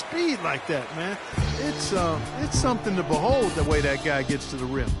full speed like that, man. It's something to behold the way that guy gets to the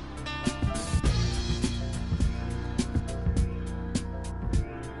rim.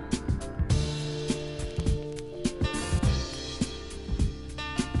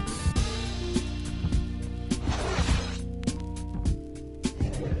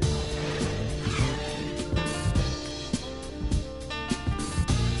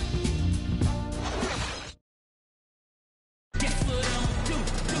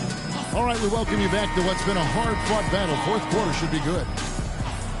 All right, we welcome you back to what's been a hard-fought battle. Fourth quarter should be good.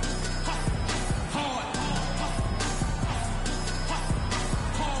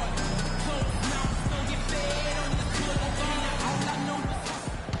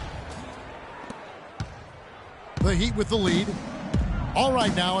 The Heat with the lead. All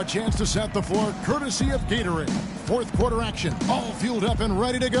right, now a chance to set the floor courtesy of Gatorade. Fourth quarter action, all fueled up and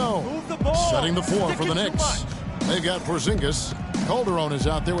ready to go. Move the ball. Setting the floor for the Knicks. They've got Porzingis. Calderon is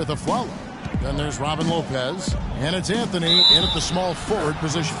out there with Aflalo. Then there's Robin Lopez. And it's Anthony in at the small forward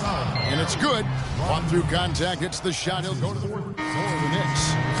position. And it's good. Fought through contact. Hits the shot. He'll go to the for the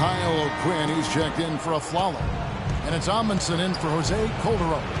Knicks. Kyle O'Quinn, he's checked in for Aflalo. And it's Amundsen in for Jose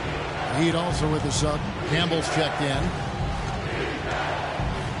Calderon. Heat also with the sub. Campbell's checked in.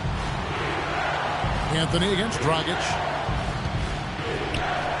 Anthony against Dragic.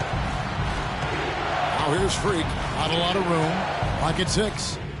 Now here's Freak. Not a lot of room. Pocket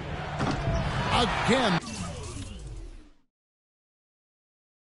 6. Again.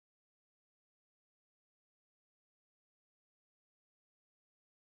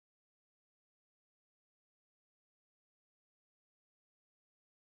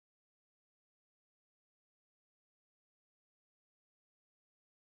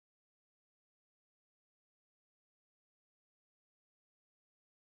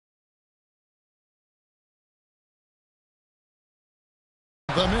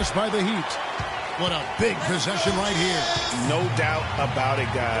 The miss by the Heat. What a big possession right here. No doubt about it,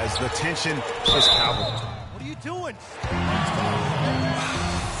 guys. The tension is palpable. What are you doing?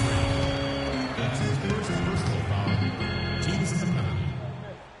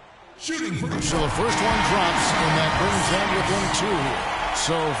 Shooting. So the first one drops, and that brings them within 2 here.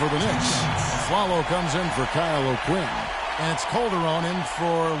 So for the Knicks, Aflalo comes in for Kyle O'Quinn. And it's Calderon in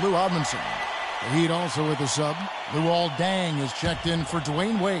for Lou Amundsen. The Heat also with the sub. Luol Deng is checked in for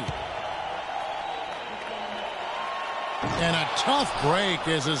Dwayne Wade. And a tough break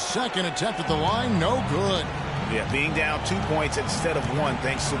as his second attempt at the line, no good. Yeah, being down 2 points instead of 1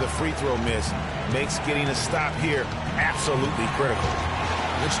 thanks to the free throw miss makes getting a stop here absolutely critical.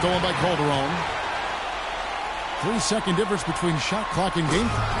 It's stolen by Calderon. 3-second difference between shot clock and game.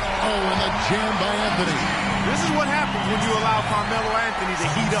 Oh, and the jam by Anthony. This is what happens when you allow Carmelo Anthony to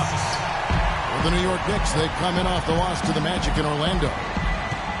heat up. For the New York Knicks, they come in off the loss to the Magic in Orlando.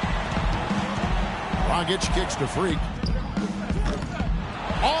 Dragic kicks to Freak.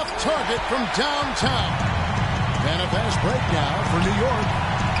 Off target from downtown. And a fast break now for New York.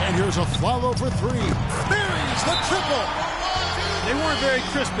 And here's a follow for three. Buries the triple. They weren't very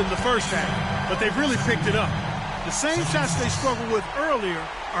crisp in the first half, but they've really picked it up. The same shots they struggled with earlier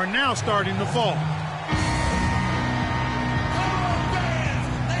are now starting to fall.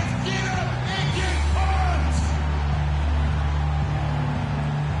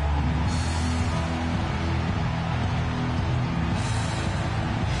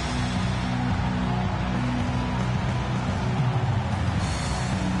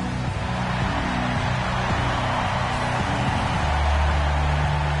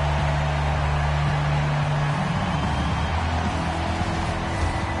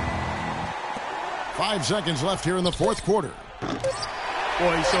 5 seconds left here in the fourth quarter.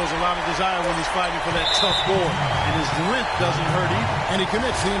 Boy, he shows a lot of desire when he's fighting for that tough board. And his length doesn't hurt either. And he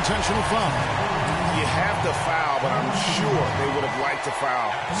commits the intentional foul. You have to foul, but I'm sure they would have liked to foul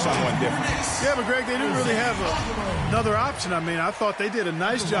someone different. Yeah, but Greg, they didn't really have another option. I mean, I thought they did a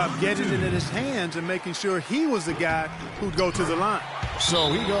nice job getting it in his hands and making sure he was the guy who'd go to the line.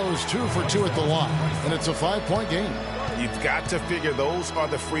 So he goes 2 for 2 at the line, and it's a 5-point game. You've got to figure those are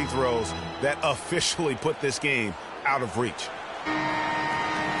the free throws that officially put this game out of reach.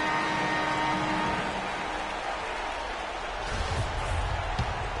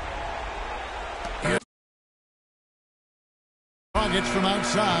 Dragic from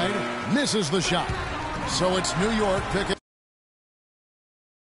outside misses the shot. So it's New York picking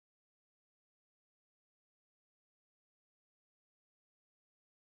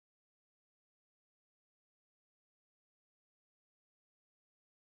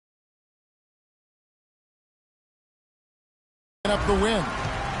up the win.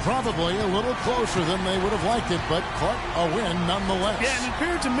 Probably a little closer than they would have liked it, but caught a win nonetheless. Yeah, and it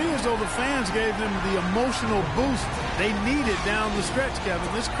appeared to me as though the fans gave them the emotional boost they needed down the stretch,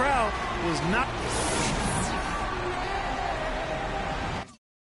 Kevin. This crowd was not...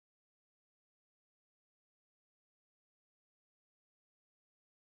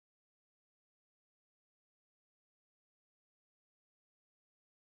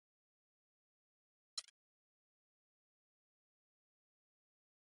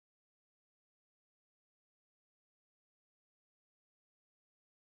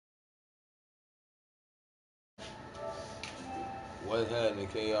 What's happening,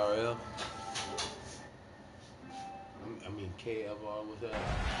 KRL? I mean, KFR, what's happening?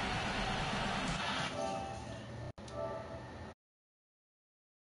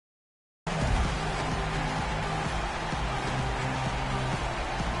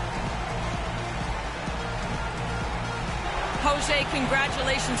 Jose,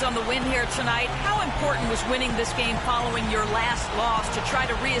 congratulations on the win here tonight. How important was winning this game following your last loss to try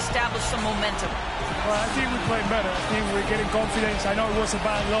to reestablish some momentum? Well, I think we played better. I think we're getting confidence. I know it was a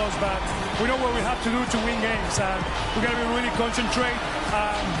bad loss, but we know what we have to do to win games. We got to be really concentrate.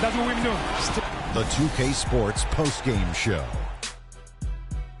 That's what we've been doing. The 2K Sports postgame show.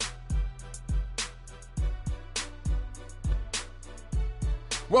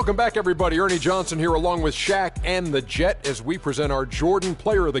 Welcome back, everybody. Ernie Johnson here along with Shaq and the Jet as we present our Jordan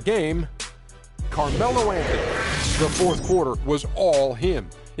Player of the Game, Carmelo Anthony. The fourth quarter was all him.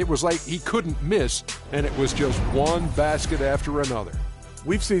 It was like he couldn't miss, and it was just one basket after another.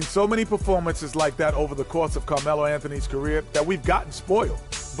 We've seen so many performances like that over the course of Carmelo Anthony's career that we've gotten spoiled.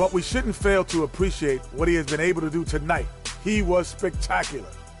 But we shouldn't fail to appreciate what he has been able to do tonight. He was spectacular.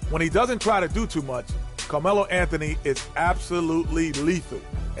 When he doesn't try to do too much, Carmelo Anthony is absolutely lethal.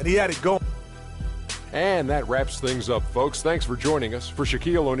 And he had it going. And that wraps things up, folks. Thanks for joining us. For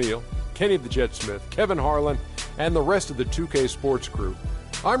Shaquille O'Neal, Kenny the Jet Smith, Kevin Harlan, and the rest of the 2K Sports crew,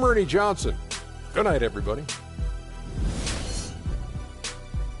 I'm Ernie Johnson. Good night, everybody.